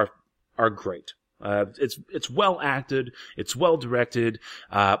aspects are great. It's well acted, it's well directed,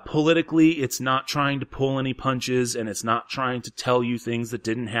 politically it's not trying to pull any punches, and it's not trying to tell you things that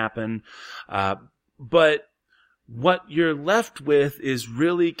didn't happen, but what you're left with is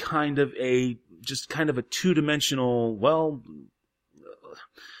really kind of a two-dimensional,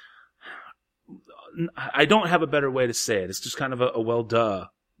 I don't have a better way to say it. It's just kind of a well duh,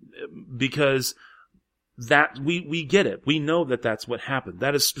 because that we get it. We know that that's what happened.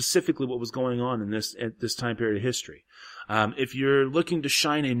 That is specifically what was going on at this time period of history. If you're looking to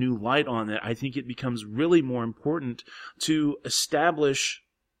shine a new light on it, I think it becomes really more important to establish.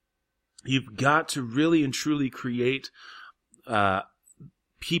 You've got to really and truly create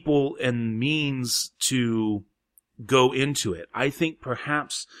people and means to go into it. I think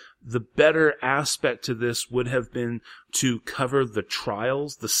perhaps the better aspect to this would have been to cover the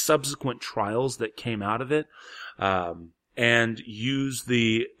trials, the subsequent trials that came out of it, and use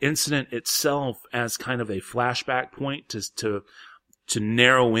the incident itself as kind of a flashback point to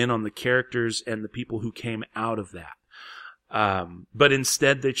narrow in on the characters and the people who came out of that. But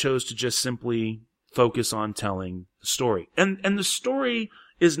instead they chose to just simply focus on telling the story. And the story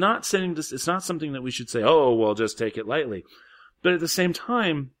is not saying this, it's not something that we should say, oh, well, just take it lightly. But at the same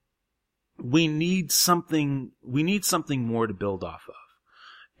time, we need something more to build off of.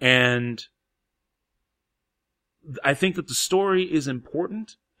 And I think that the story is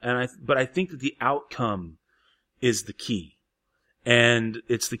important, but I think that the outcome is the key. And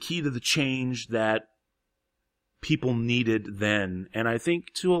it's the key to the change that people needed then, and I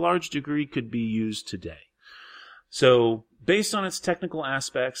think to a large degree could be used today. So, based on its technical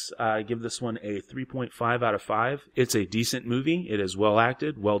aspects, I give this one a 3.5 out of 5. It's a decent movie. It is well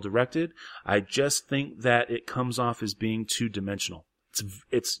acted, well directed. I just think that it comes off as being two-dimensional.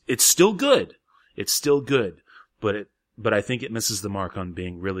 It's still good. It's still good, but I think it misses the mark on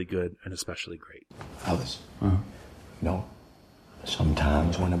being really good and especially great. Fellas,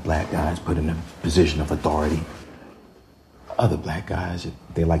 sometimes when a black guy is put in a position of authority, other black guys,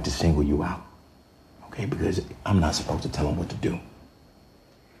 they like to single you out. Okay, because I'm not supposed to tell them what to do.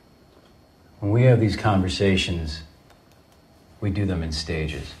 When we have these conversations, we do them in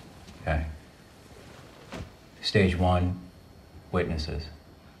stages, okay? Stage 1, witnesses.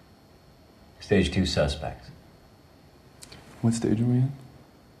 Stage 2, suspects. What stage are we in?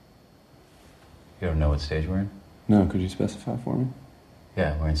 You don't know what stage we're in? No, could you specify for me?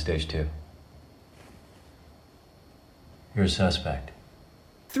 Yeah, we're in stage 2. You're a suspect.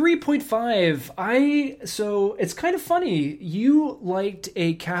 3.5. So it's kind of funny. You liked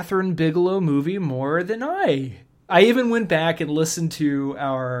a Catherine Bigelow movie more than I. I even went back and listened to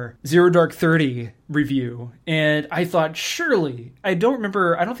our Zero Dark 30 review, and I thought, surely, I don't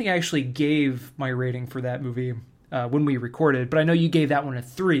think I actually gave my rating for that movie when we recorded, but I know you gave that one a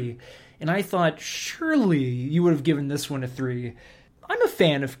 3, and I thought, surely you would have given this one a 3. I'm a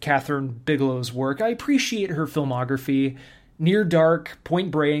fan of Catherine Bigelow's work. I appreciate her filmography. Near Dark,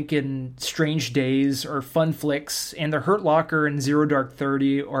 Point Break, and Strange Days are fun flicks, and The Hurt Locker and Zero Dark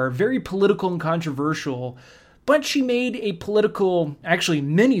 30 are very political and controversial, but she made many political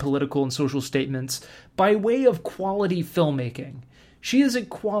and social statements by way of quality filmmaking. She is a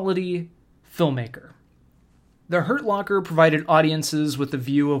quality filmmaker. The Hurt Locker provided audiences with a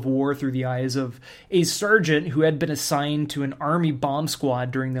view of war through the eyes of a sergeant who had been assigned to an army bomb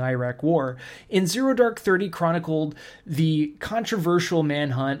squad during the Iraq War. In Zero Dark 30 chronicled the controversial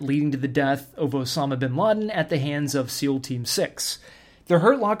manhunt leading to the death of Osama bin Laden at the hands of SEAL Team 6. The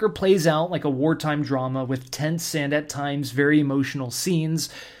Hurt Locker plays out like a wartime drama with tense and at times very emotional scenes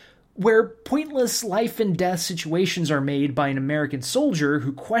where pointless life and death situations are made by an American soldier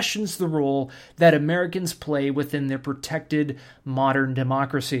who questions the role that Americans play within their protected modern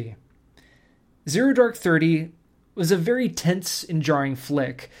democracy. Zero Dark 30 was a very tense and jarring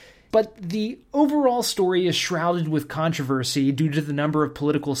flick, but the overall story is shrouded with controversy due to the number of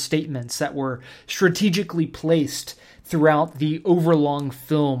political statements that were strategically placed throughout the overlong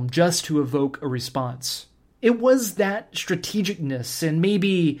film just to evoke a response. It was that strategicness and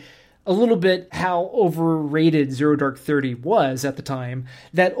maybe a little bit how overrated Zero Dark 30 was at the time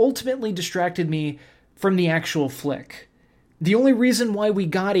that ultimately distracted me from the actual flick. The only reason why we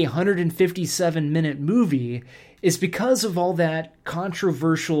got a 157-minute movie is because of all that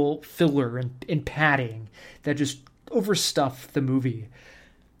controversial filler and padding that just overstuffed the movie.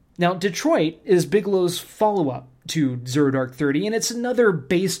 Now, Detroit is Bigelow's follow-up to Zero Dark 30, and it's another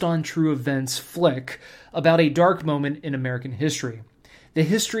based on true events flick about a dark moment in American history. The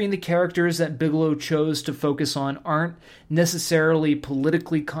history and the characters that Bigelow chose to focus on aren't necessarily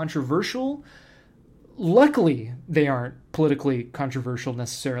politically controversial. Luckily, they aren't politically controversial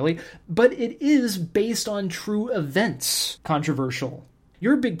necessarily, but it is based on true events controversial.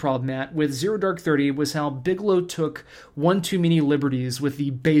 Your big problem, Matt, with Zero Dark 30 was how Bigelow took one too many liberties with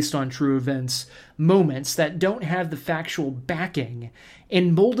the based on true events moments that don't have the factual backing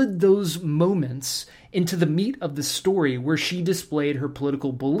and molded those moments into the meat of the story where she displayed her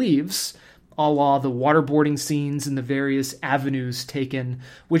political beliefs, a la the waterboarding scenes and the various avenues taken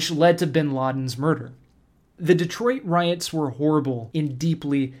which led to bin Laden's murder. The Detroit riots were horrible and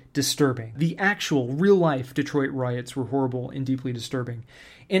deeply disturbing. The actual, real-life Detroit riots were horrible and deeply disturbing.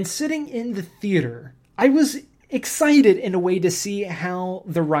 And sitting in the theater, I was excited in a way to see how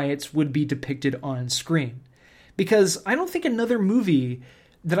the riots would be depicted on screen. Because I don't think another movie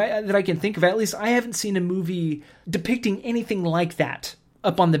that I can think of, at least I haven't seen a movie depicting anything like that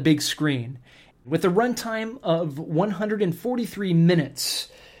up on the big screen. With a runtime of 143 minutes,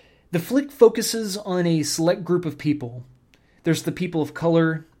 the flick focuses on a select group of people. There's the people of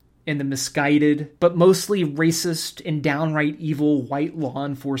color and the misguided, but mostly racist and downright evil white law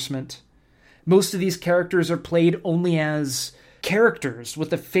enforcement. Most of these characters are played only as characters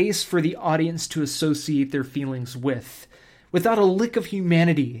with a face for the audience to associate their feelings with, without a lick of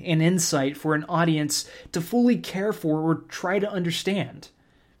humanity and insight for an audience to fully care for or try to understand.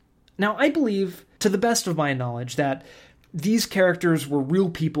 Now, I believe, to the best of my knowledge, that these characters were real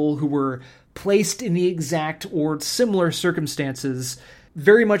people who were placed in the exact or similar circumstances,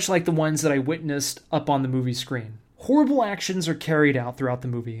 very much like the ones that I witnessed up on the movie screen. Horrible actions are carried out throughout the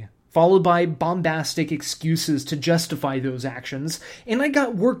movie. followed by bombastic excuses to justify those actions, and I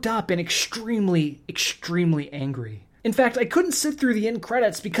got worked up and extremely, extremely angry. In fact, I couldn't sit through the end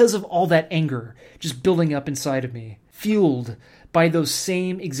credits because of all that anger just building up inside of me, fueled by those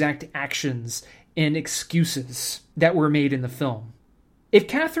same exact actions and excuses that were made in the film. If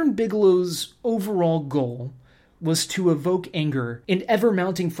Kathryn Bigelow's overall goal was to evoke anger and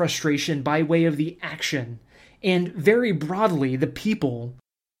ever-mounting frustration by way of the action, and very broadly, the people,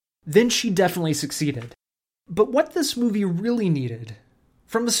 then she definitely succeeded. But what this movie really needed,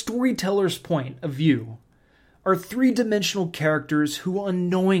 from a storyteller's point of view, are three-dimensional characters who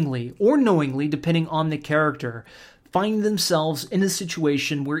unknowingly, or knowingly, depending on the character, find themselves in a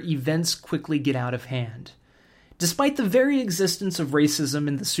situation where events quickly get out of hand. Despite the very existence of racism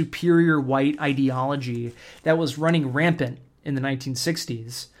and the superior white ideology that was running rampant in the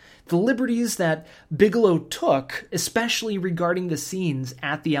 1960s, the liberties that Bigelow took, especially regarding the scenes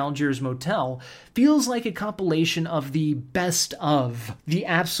at the Algiers Motel, feels like a compilation of the best of the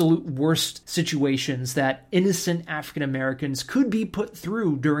absolute worst situations that innocent African Americans could be put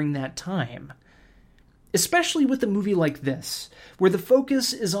through during that time. Especially with a movie like this, where the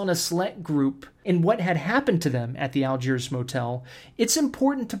focus is on a select group and what had happened to them at the Algiers Motel, it's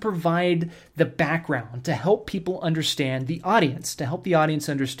important to provide the background to help people understand the audience, to help the audience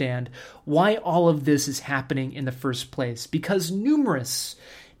understand why all of this is happening in the first place. Because numerous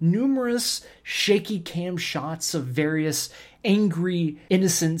shaky cam shots of various angry,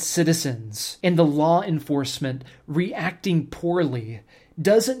 innocent citizens and the law enforcement reacting poorly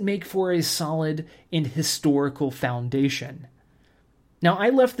doesn't make for a solid and historical foundation. Now, I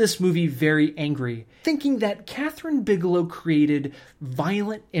left this movie very angry, thinking that Kathryn Bigelow created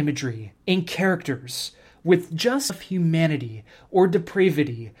violent imagery and characters with just humanity or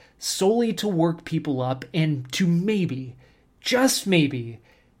depravity solely to work people up and to maybe, just maybe,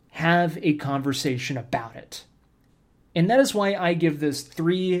 have a conversation about it. And that is why I give this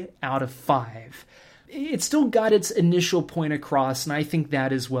 3 out of 5. It still got its initial point across, and I think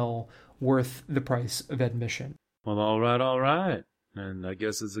that is well worth the price of admission. Well, all right. And I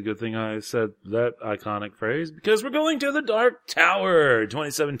guess it's a good thing I said that iconic phrase, because we're going to The Dark Tower,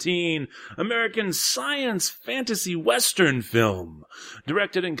 2017 American science fantasy western film,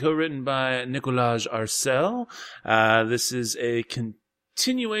 directed and co-written by Nicolas Arcel. This is a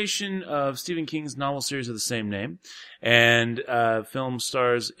continuation of Stephen King's novel series of the same name, and film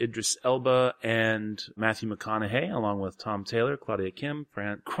stars Idris Elba and Matthew McConaughey, along with Tom Taylor, Claudia Kim,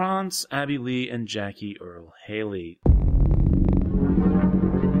 Fran Kranz, Abby Lee, and Jackie Earle Haley.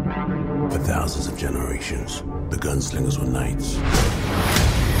 For thousands of generations, the gunslingers were knights,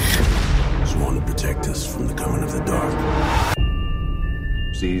 sworn to protect us from the coming of the dark.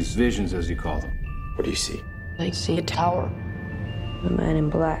 These visions, as you call them. What do you see? I see a tower, the man in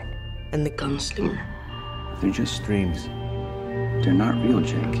black, and the gunslinger. They're just dreams. They're not real,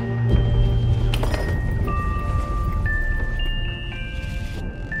 Jake.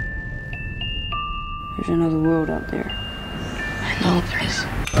 There's another world out there. I know there is.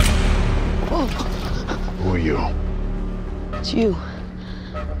 Whoa. Who are you? It's you.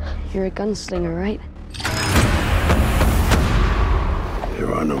 You're a gunslinger, right?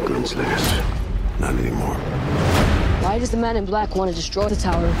 There are no gunslingers. Not anymore. Why does the man in black want to destroy the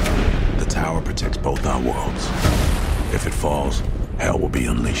tower? The tower protects both our worlds. If it falls, hell will be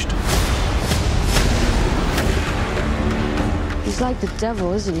unleashed. He's like the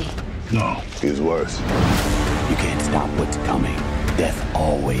devil, isn't he? No, he's worse. You can't stop what's coming. Death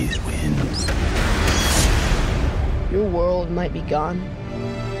always wins. Your world might be gone,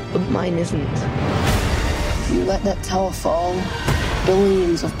 but mine isn't. If you let that tower fall,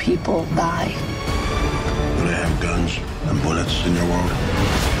 billions of people die. Do they have guns and bullets in your world?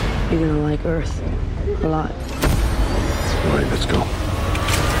 You're gonna like Earth a lot. All right, let's go.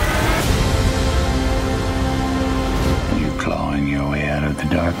 You clawing your way out of the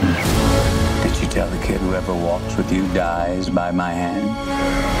darkness? Did you tell the kid whoever walks with you dies by my hand?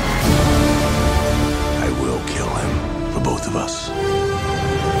 I will kill him for both of us.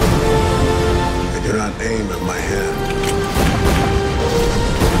 I do not aim at my hand.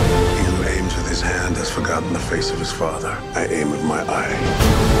 He who aims with his hand has forgotten the face of his father. I aim with my eye.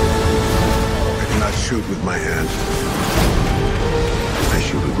 I do not shoot with my hand. I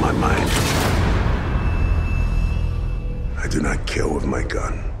shoot with my mind. I do not kill with my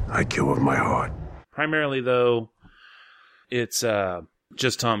gun. I kill with my heart. Primarily, though, it's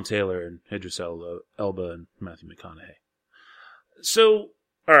just Tom Taylor and Idris Elba and Matthew McConaughey. So,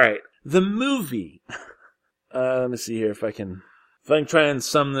 all right, the movie. Let me see here if I can try and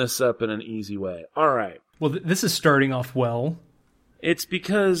sum this up in an easy way. All right. Well, this is starting off well. It's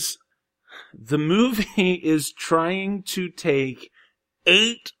because the movie is trying to take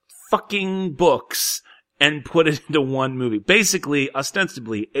 8 fucking books and put it into one movie. Basically,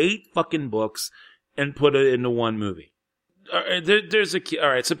 ostensibly, 8 fucking books and put it into one movie. There's a key. All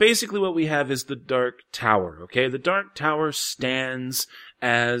right, so basically what we have is the Dark Tower, okay? The Dark Tower stands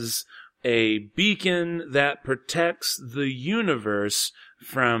as a beacon that protects the universe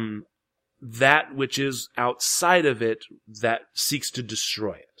from that which is outside of it that seeks to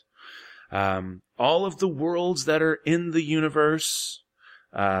destroy it. All of the worlds that are in the universe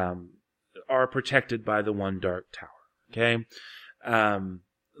are protected by the one Dark Tower, okay?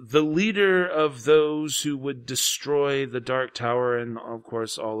 The leader of those who would destroy the Dark Tower and, of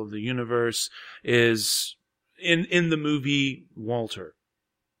course, all of the universe is, in the movie, Walter,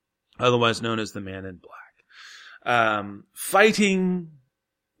 otherwise known as the Man in Black. Fighting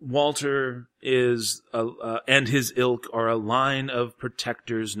Walter is and his ilk are a line of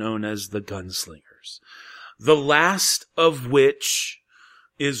protectors known as the Gunslingers. The last of which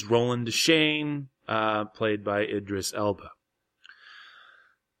is Roland Deschain, played by Idris Elba.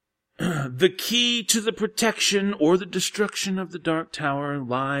 The key to the protection or the destruction of the Dark Tower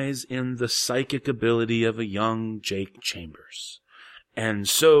lies in the psychic ability of a young Jake Chambers. And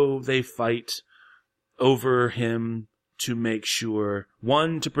so they fight over him to make sure,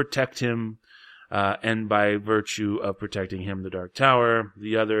 one, to protect him, and by virtue of protecting him, the Dark Tower,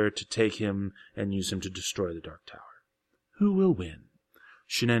 the other, to take him and use him to destroy the Dark Tower. Who will win?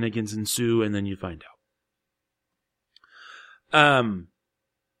 Shenanigans ensue, and then you find out.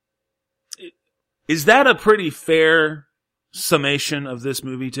 Is that a pretty fair summation of this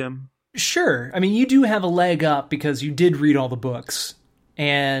movie, Tim? Sure. I mean, you do have a leg up because you did read all the books,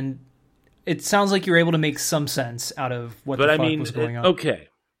 and it sounds like you're able to make some sense out of what the fuck was going on. Okay.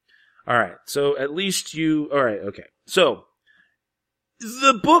 All right. So at least all right. Okay. So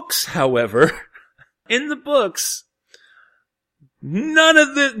the books, however, in the books, none.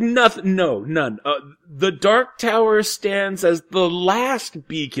 The Dark Tower stands as the last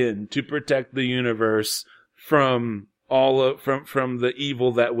beacon to protect the universe from from the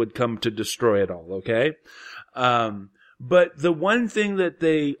evil that would come to destroy it all. Okay. But the one thing that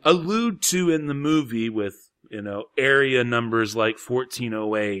they allude to in the movie with, area numbers like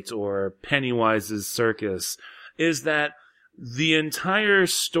 1408 or Pennywise's Circus is that the entire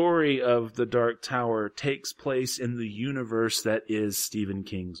story of the Dark Tower takes place in the universe that is Stephen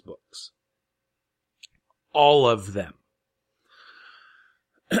King's books. All of them.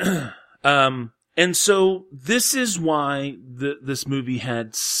 And so this is why this movie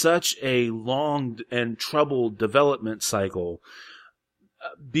had such a long and troubled development cycle,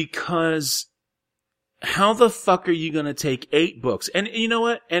 because how the fuck are you going to take 8 books? And you know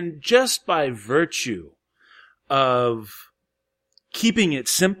what? And just by virtue of keeping it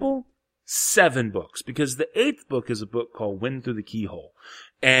simple, 7 books, because the 8th book is a book called Wind Through the Keyhole,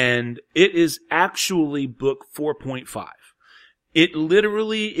 and it is actually book 4.5. It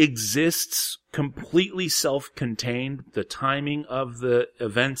literally exists completely self-contained. The timing of the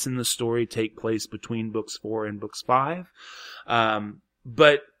events in the story take place between books 4 and books 5.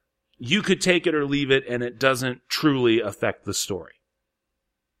 But you could take it or leave it, and it doesn't truly affect the story.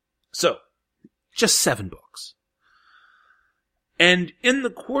 So, just 7 books. And in the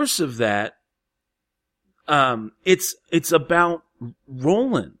course of that, it's about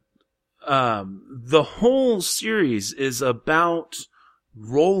Roland. The whole series is about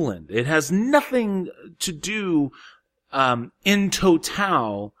Roland. It has nothing to do, in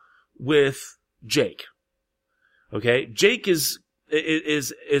total with Jake. Okay? Jake is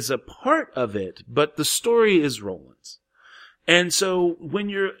a part of it, but the story is Roland's. And so when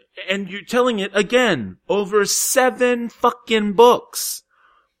you're telling it again over 7 fucking books,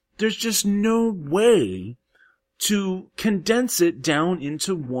 there's just no way to condense it down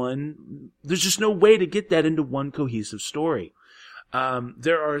into one. There's just no way to get that into one cohesive story.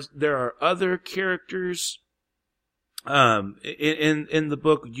 There are other characters, in the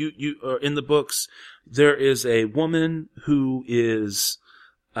book, or in the books, there is a woman who is,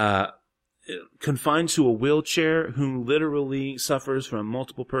 confined to a wheelchair who literally suffers from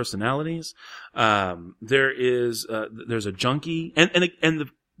multiple personalities. There's a junkie, and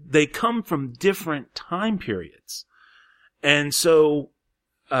they come from different time periods. And so,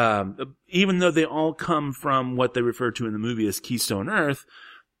 even though they all come from what they refer to in the movie as Keystone Earth,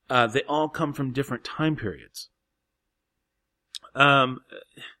 they all come from different time periods. And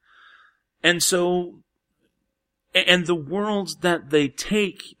so, and the roles that they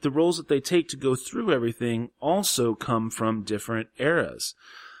take to go through everything also come from different eras.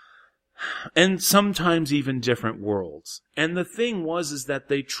 And sometimes even different worlds. And the thing is that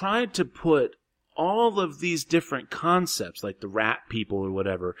they tried to put all of these different concepts, like the rat people or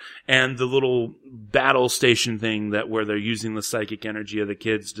whatever, and the little battle station thing where they're using the psychic energy of the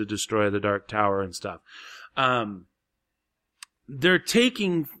kids to destroy the Dark Tower and stuff. They're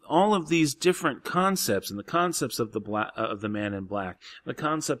taking all of these different concepts and the concepts of the Man in Black, the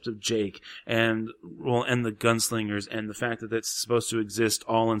concept of Jake, and the gunslingers, and the fact that it's supposed to exist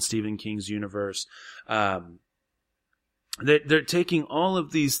all in Stephen King's universe. They're taking all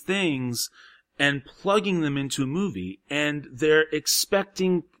of these things and plugging them into a movie, and they're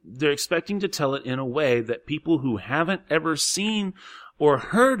expecting to tell it in a way that people who haven't ever seen or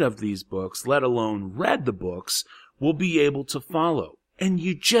heard of these books, let alone read the books, will be able to follow. And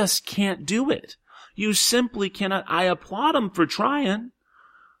you just can't do it. You simply cannot. I applaud them for trying.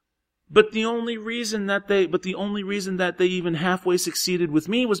 But the only reason that they even halfway succeeded with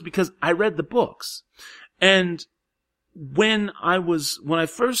me was because I read the books. And when I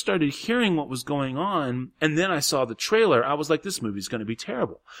first started hearing what was going on, and then I saw the trailer, I was like, this movie's going to be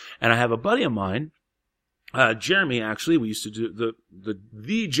terrible. And I have a buddy of mine, Jeremy, actually, we used to do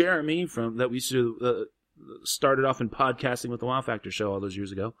the Jeremy that we used to do, started off in podcasting with the Wow Factor show all those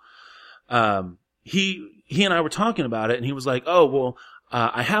years ago. He and I were talking about it, and he was like, oh, well,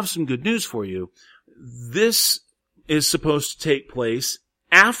 I have some good news for you. This is supposed to take place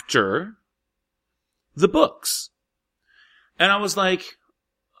after the books. And I was like,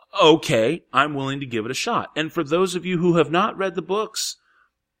 okay, I'm willing to give it a shot. And for those of you who have not read the books,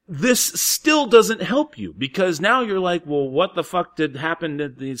 this still doesn't help you, because now you're like, well, what the fuck did happen to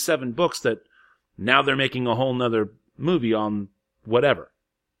the 7 books that now they're making a whole nother movie on whatever?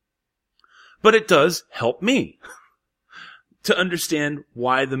 But it does help me to understand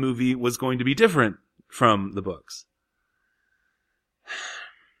why the movie was going to be different from the books.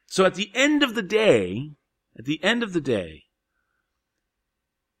 So at the end of the day,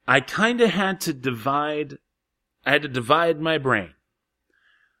 I kind of had to divide my brain.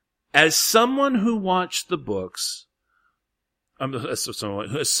 As someone who watched the books,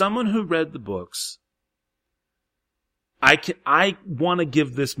 as someone who read the books, I want to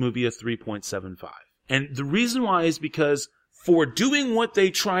give this movie a 3.75. And the reason why is because for doing what they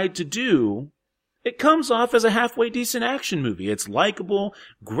tried to do, it comes off as a halfway decent action movie. It's likable,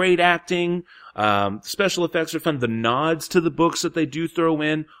 great acting, special effects are fun. The nods to the books that they do throw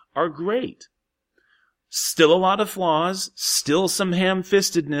in are great. Still a lot of flaws, still some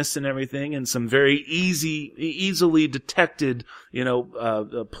ham-fistedness and everything, and some very easily detected,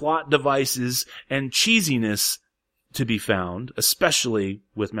 plot devices and cheesiness to be found, especially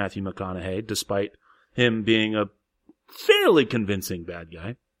with Matthew McConaughey, despite him being a fairly convincing bad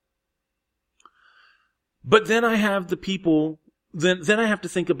guy. But then I have the people, then I have to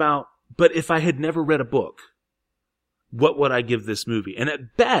think about, but if I had never read a book, what would I give this movie? And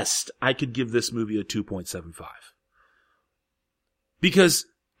at best, I could give this movie a 2.75. Because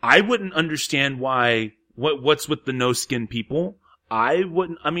I wouldn't understand what's with the no-skin people.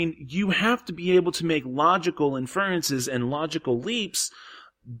 You have to be able to make logical inferences and logical leaps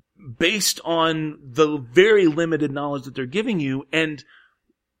based on the very limited knowledge that they're giving you, and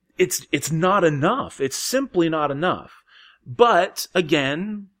it's not enough. It's simply not enough. But,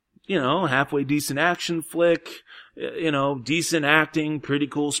 again, halfway decent action flick, decent acting, pretty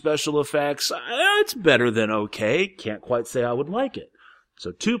cool special effects. It's better than okay. Can't quite say I would like it.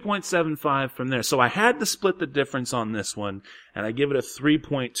 So 2.75 from there. So I had to split the difference on this one, and I give it a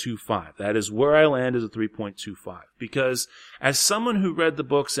 3.25. That is where I land, is a 3.25. Because as someone who read the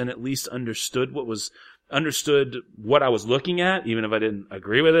books and at least understood what I was looking at, even if I didn't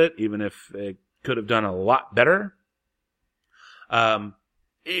agree with it, even if it could have done a lot better,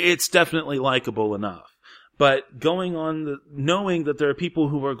 it's definitely likable enough. But knowing that there are people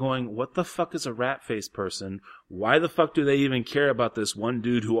who are going, what the fuck is a rat-faced person? Why the fuck do they even care about this one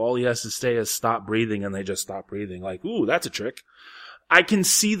dude who all he has to say is stop breathing, and they just stop breathing? Like, ooh, that's a trick. I can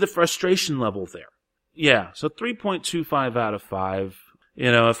see the frustration level there. Yeah, so 3.25 out of 5.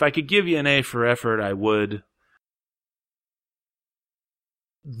 If I could give you an A for effort, I would.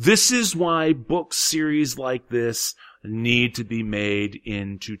 This is why book series like this need to be made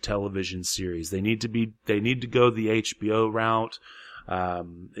into television series. They need to go the HBO route.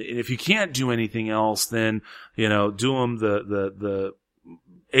 If you can't do anything else, then, do them the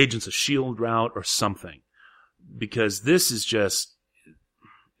Agents of S.H.I.E.L.D. route or something. Because this is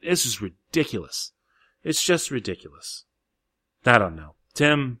ridiculous. It's just ridiculous. I don't know.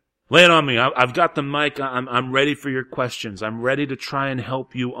 Tim, Lay it on me. I've got the mic. I'm ready for your questions. I'm ready to try and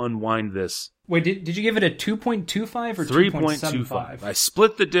help you unwind this. Wait, did you give it a 2.25 or 3.25? I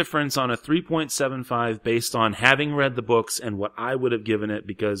split the difference on a 3.75 based on having read the books and what I would have given it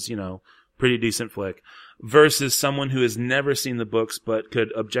because, pretty decent flick, versus someone who has never seen the books but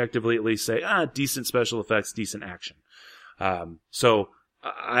could objectively at least say, decent special effects, decent action. So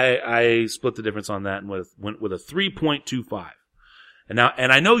I split the difference on that and went with a 3.25. And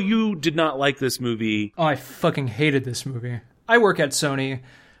I know you did not like this movie. Oh, I fucking hated this movie. I work at Sony.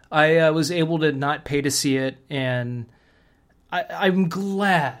 I was able to not pay to see it, and I'm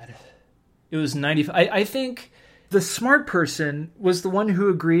glad it was 95. I think the smart person was the one who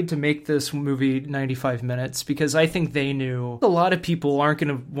agreed to make this movie 95 minutes, because I think they knew a lot of people aren't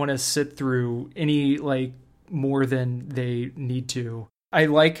going to want to sit through any, more than they need to. I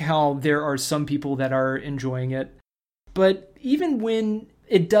like how there are some people that are enjoying it, but even when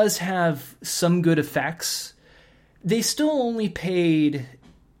it does have some good effects, they still only paid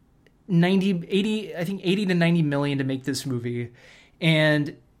 80 to 90 million to make this movie,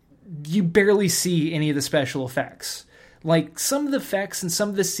 and you barely see any of the special effects. Some of the effects and some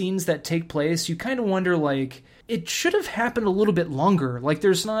of the scenes that take place, you kind of wonder, it should have happened a little bit longer.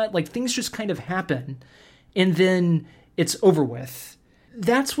 There's not, things just kind of happen, and then it's over with.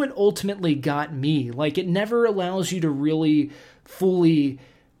 That's what ultimately got me. It never allows you to really fully,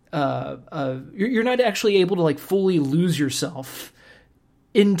 you're not actually able to, fully lose yourself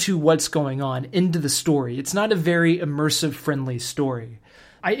into what's going on, into the story. It's not a very immersive, friendly story.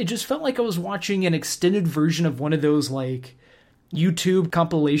 It just felt like I was watching an extended version of one of those, YouTube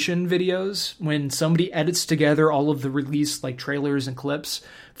compilation videos when somebody edits together all of the released, trailers and clips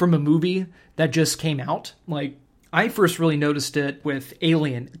from a movie that just came out. I first really noticed it with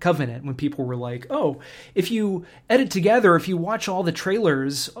Alien Covenant, when people were like, oh, if you edit together, if you watch all the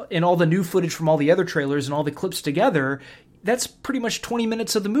trailers and all the new footage from all the other trailers and all the clips together, that's pretty much 20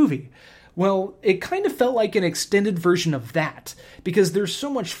 minutes of the movie. Well, it kind of felt like an extended version of that, because there's so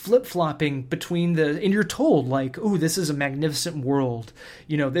much flip-flopping between and you're told, oh, this is a magnificent world.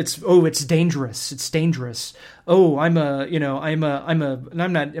 It's dangerous. It's dangerous. Oh, he never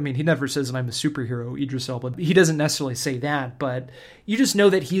says that I'm a superhero, Idris Elba. He doesn't necessarily say that, but you just know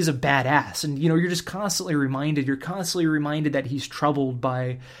that he's a badass. And, you're just constantly reminded that he's troubled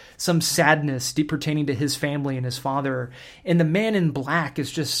by some sadness pertaining to his family and his father. And the Man in Black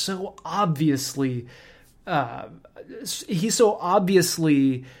is just so obviously, he's so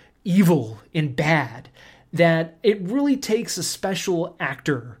obviously evil and bad that it really takes a special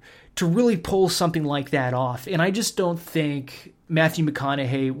actor to really pull something like that off. And I just don't think Matthew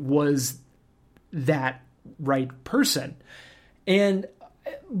McConaughey was that right person. And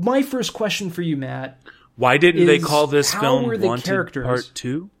my first question for you, Matt, why didn't they call this film Wanted characters? Part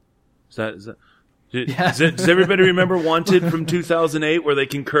 2? Does everybody remember Wanted from 2008, where they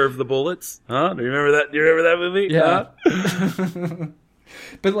can curve the bullets? Huh? Do you remember that? Do you remember that movie? Yeah. Huh?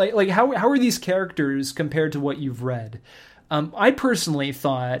 But how are these characters compared to what you've read? I personally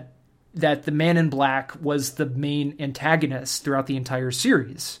thought that the Man in Black was the main antagonist throughout the entire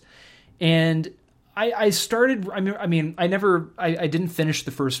series, and I didn't finish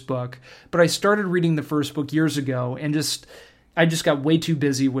the first book, but I started reading the first book years ago, and I just got way too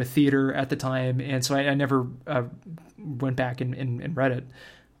busy with theater at the time, and so I never went back and read it.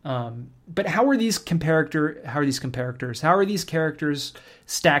 But how are these characters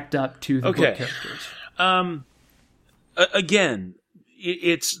stacked up to the book characters? Again,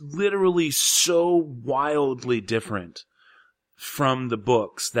 it's literally so wildly different from the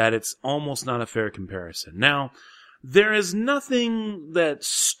books that it's almost not a fair comparison. Now, there is nothing that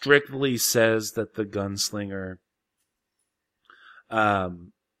strictly says that the gunslinger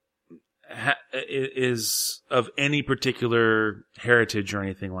is of any particular heritage or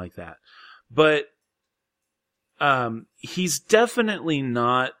anything like that. But he's definitely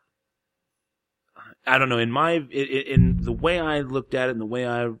not, I don't know, in the way I looked at it and the way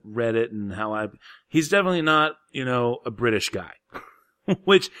I read it and he's definitely not, a British guy,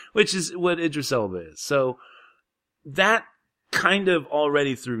 which is what Idris Elba is. So that kind of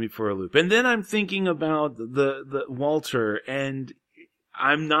already threw me for a loop. And then I'm thinking about the Walter, and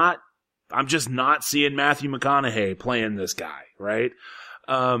I'm just not seeing Matthew McConaughey playing this guy, right?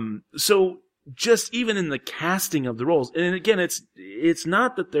 So just even in the casting of the roles, and again, it's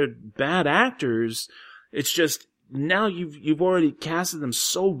not that they're bad actors. It's just now you've already casted them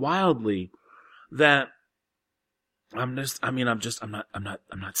so wildly that I'm not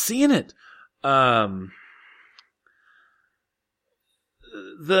seeing it.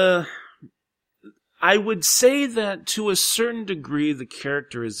 I would say that to a certain degree, the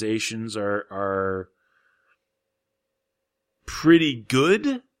characterizations are pretty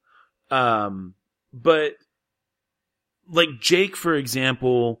good. But like Jake, for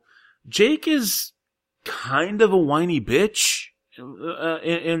example, Jake is kind of a whiny bitch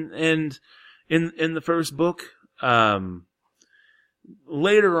in the first book.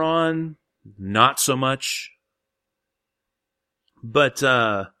 Later on, not so much. But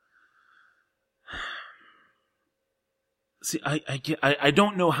see, I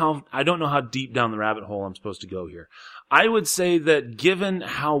don't know how deep down the rabbit hole I'm supposed to go here. I would say that given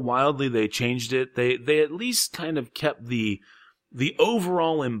how wildly they changed it, they at least kind of kept the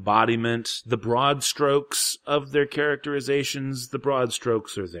overall embodiment, the broad strokes of their characterizations. The broad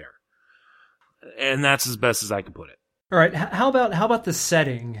strokes are there, and that's as best as I can put it. All right. How about the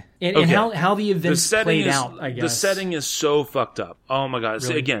setting and how the events played out? I guess the setting is so fucked up. Oh my god! Really?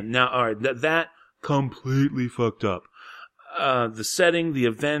 So again, now all right, that completely fucked up. The setting, the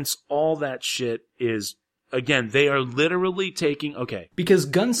events, all that shit is, again, they are literally taking, okay. Because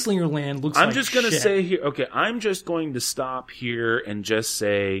Gunslinger Land looks like I'm just going to shit. say here, okay, I'm just going to stop here and just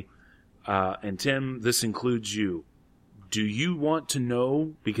say, and Tim, this includes you. Do you want to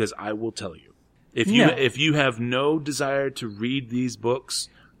know? Because I will tell you. If you have no desire to read these books,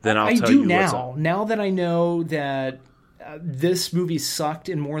 then I'll tell you what's up. Now that I know that this movie sucked,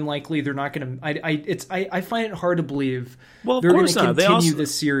 and more than likely they're not going to. I find it hard to believe they're going to continue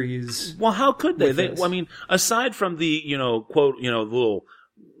this series. Well, how could they? I mean, aside from the quote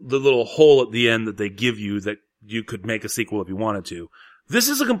the little hole at the end that they give you that you could make a sequel if you wanted to. This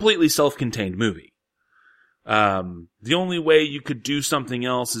is a completely self-contained movie. The only way you could do something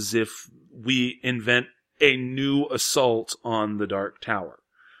else is if we invent a new assault on the Dark Tower.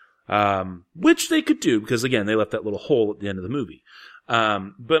 Which they could do, because again, they left that little hole at the end of the movie.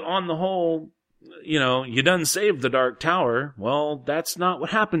 But on the whole, you done saved the Dark Tower. Well, that's not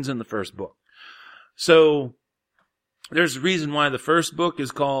what happens in the first book. So, there's a reason why the first book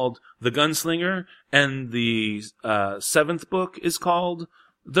is called The Gunslinger, and the 7th book is called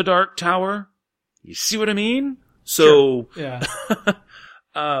The Dark Tower. You see what I mean? So, sure.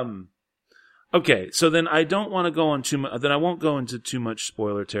 Yeah. Okay, so then I don't want to go on then I won't go into too much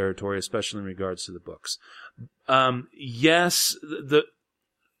spoiler territory, especially in regards to the books. Yes, the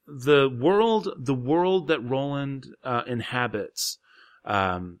world that Roland inhabits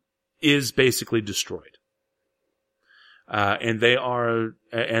is basically destroyed. And they are,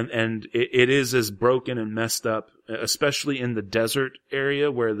 and it is as broken and messed up, especially in the desert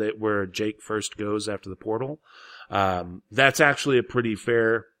area where Jake first goes after the portal. That's actually a pretty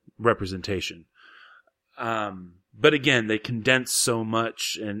fair representation. But again, they condense so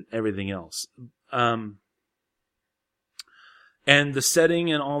much and everything else. And the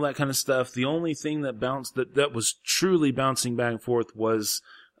setting and all that kind of stuff, the only thing that was truly bouncing back and forth was,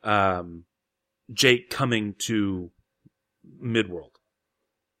 Jake coming to Midworld.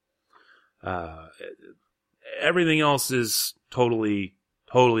 Everything else is totally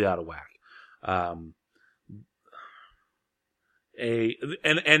out of whack.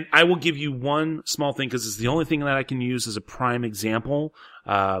 And I will give you one small thing because it's the only thing that I can use as a prime example.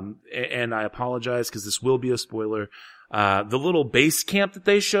 And I apologize because this will be a spoiler. The little base camp that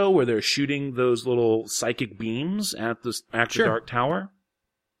they show where they're shooting those little psychic beams at the Dark Tower.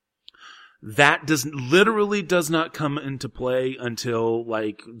 That literally does not come into play until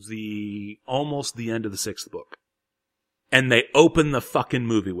like almost the end of the 6th book. And they open the fucking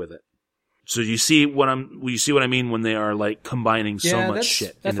movie with it. So you see what I mean when they are like combining so much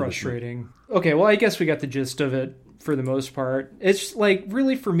shit. That's frustrating. Okay, well I guess we got the gist of it for the most part. It's like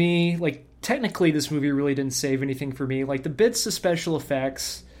really for me, like technically this movie really didn't save anything for me. Like the bits of special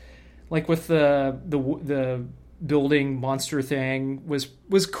effects, like with the building monster thing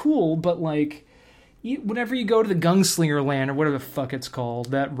was cool, but like whenever you go to the Gunslinger Land or whatever the fuck it's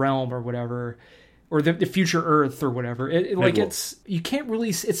called, that realm or whatever, or the future Earth or whatever, you can't really,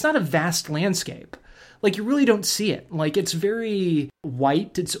 it's not a vast landscape. Like you really don't see it. Like it's very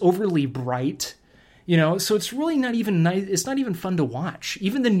white, it's overly bright, so it's really not even nice. It's not even fun to watch.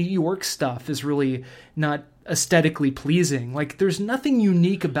 Even the New York stuff is really not aesthetically pleasing. Like there's nothing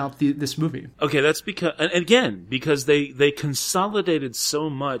unique about this movie. Okay, that's because they consolidated so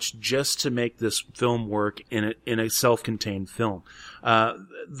much just to make this film work in a self-contained film.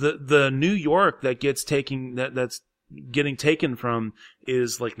 The New York that gets that's getting taken from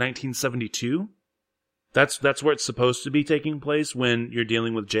is like 1972. That's where it's supposed to be taking place when you're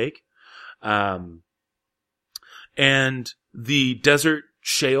dealing with Jake. And the desert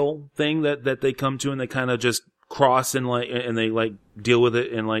shale thing that they come to and they kind of just cross and they like deal with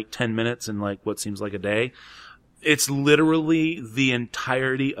it in like 10 minutes and like what seems like a day. It's literally the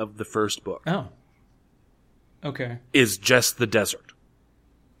entirety of the first book. Oh. Okay. Is just the desert.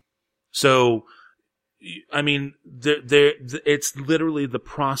 So, I mean, it's literally the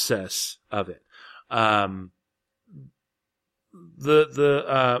process of it. And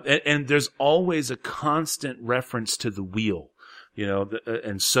there's always a constant reference to the wheel, you know,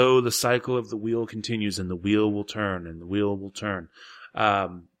 and so the cycle of the wheel continues, and the wheel will turn, and the wheel will turn.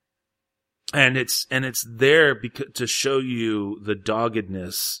 And it's there to show you the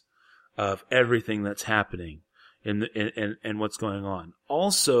doggedness of everything that's happening and what's going on.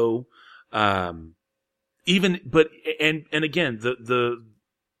 Also, again,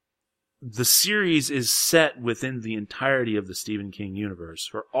 the series is set within the entirety of the Stephen King universe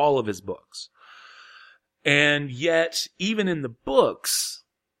for all of his books. And yet, even in the books,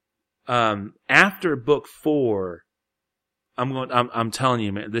 after book 4, I'm telling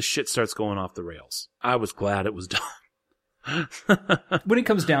you, man, this shit starts going off the rails. I was glad it was done. When it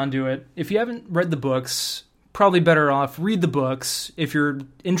comes down to it, if you haven't read the books, probably better off read the books. If you're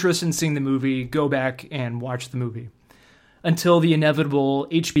interested in seeing the movie, go back and watch the movie until the inevitable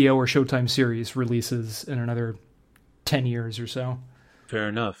HBO or Showtime series releases in another 10 years or so. Fair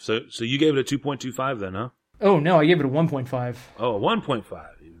enough. So you gave it a 2.25 then, huh? Oh, no, I gave it a 1.5. Oh, a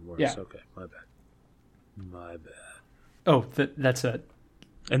 1.5. Even worse. Yeah. Okay, my bad. Oh, that's it.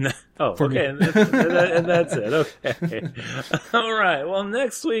 And okay, and that's it. Okay. All right. Well,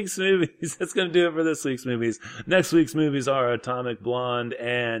 next week's movies, that's going to do it for this week's movies. Next week's movies are Atomic Blonde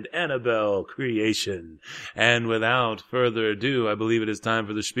and Annabelle Creation. And without further ado, I believe it is time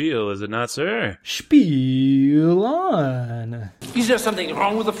for the spiel, is it not, sir? Spiel on. Is there something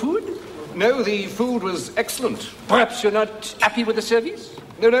wrong with the food? No, the food was excellent. Perhaps you're not happy with the service?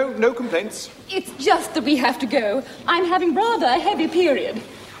 No complaints. It's just that we have to go. I'm having rather a heavy period.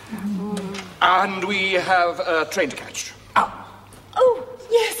 And we have a train to catch. Oh,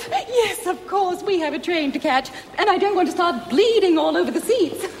 yes, of course, we have a train to catch. And I don't want to start bleeding all over the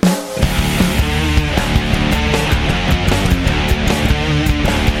seats.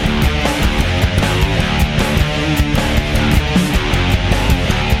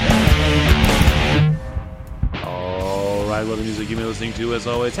 Well, the music you've been listening to, as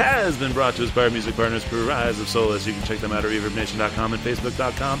always, has been brought to us by our music partners, Cries of Solace. You can check them out at ReverbNation.com and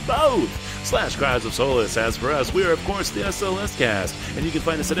Facebook.com, /Cries of Solace. As for us, we are, of course, the SLS Cast, and you can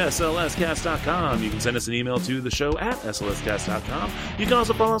find us at SLScast.com. You can send us an email to the show at SLScast.com. You can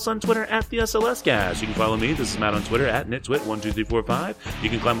also follow us on Twitter at the SLS Cast. You can follow me, this is Matt, on Twitter at NitTwit12345. You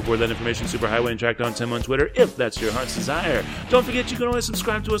can climb aboard that information superhighway and track down Tim on Twitter if that's your heart's desire. Don't forget, you can always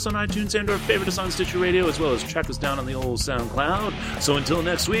subscribe to us on iTunes and or favorite us on Stitcher Radio, as well as track us down on the old SoundCloud. So until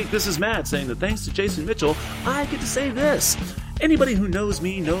next week, this is Matt saying that thanks to Jason Mitchell, I get to say this. Anybody who knows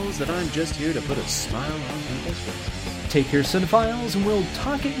me knows that I'm just here to put a smile on people's faces. Take care, cinephiles, and we'll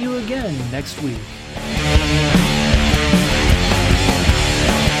talk at you again next week.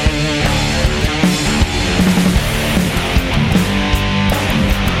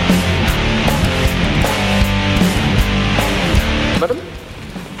 Madam,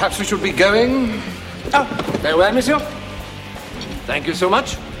 perhaps we should be going. Very well, monsieur. Thank you so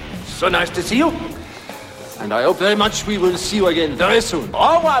much. So nice to see you. And I hope very much we will see you again very soon.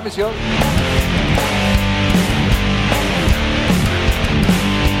 Au revoir, monsieur.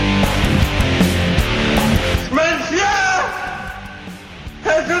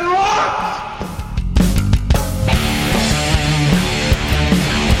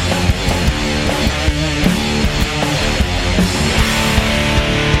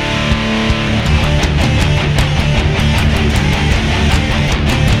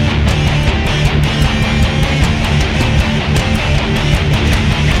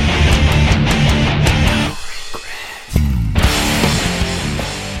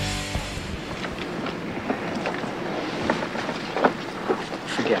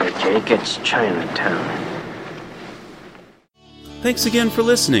 It's Chinatown. Thanks again for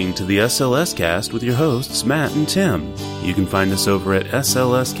listening to the SLS Cast with your hosts, Matt and Tim. You can find us over at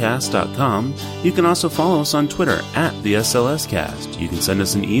slscast.com. You can also follow us on Twitter at the SLS Cast. You can send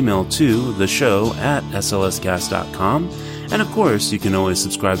us an email to the show at slscast.com. And of course, you can always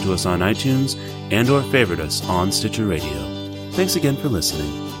subscribe to us on iTunes and or favorite us on Stitcher Radio. Thanks again for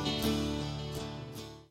listening.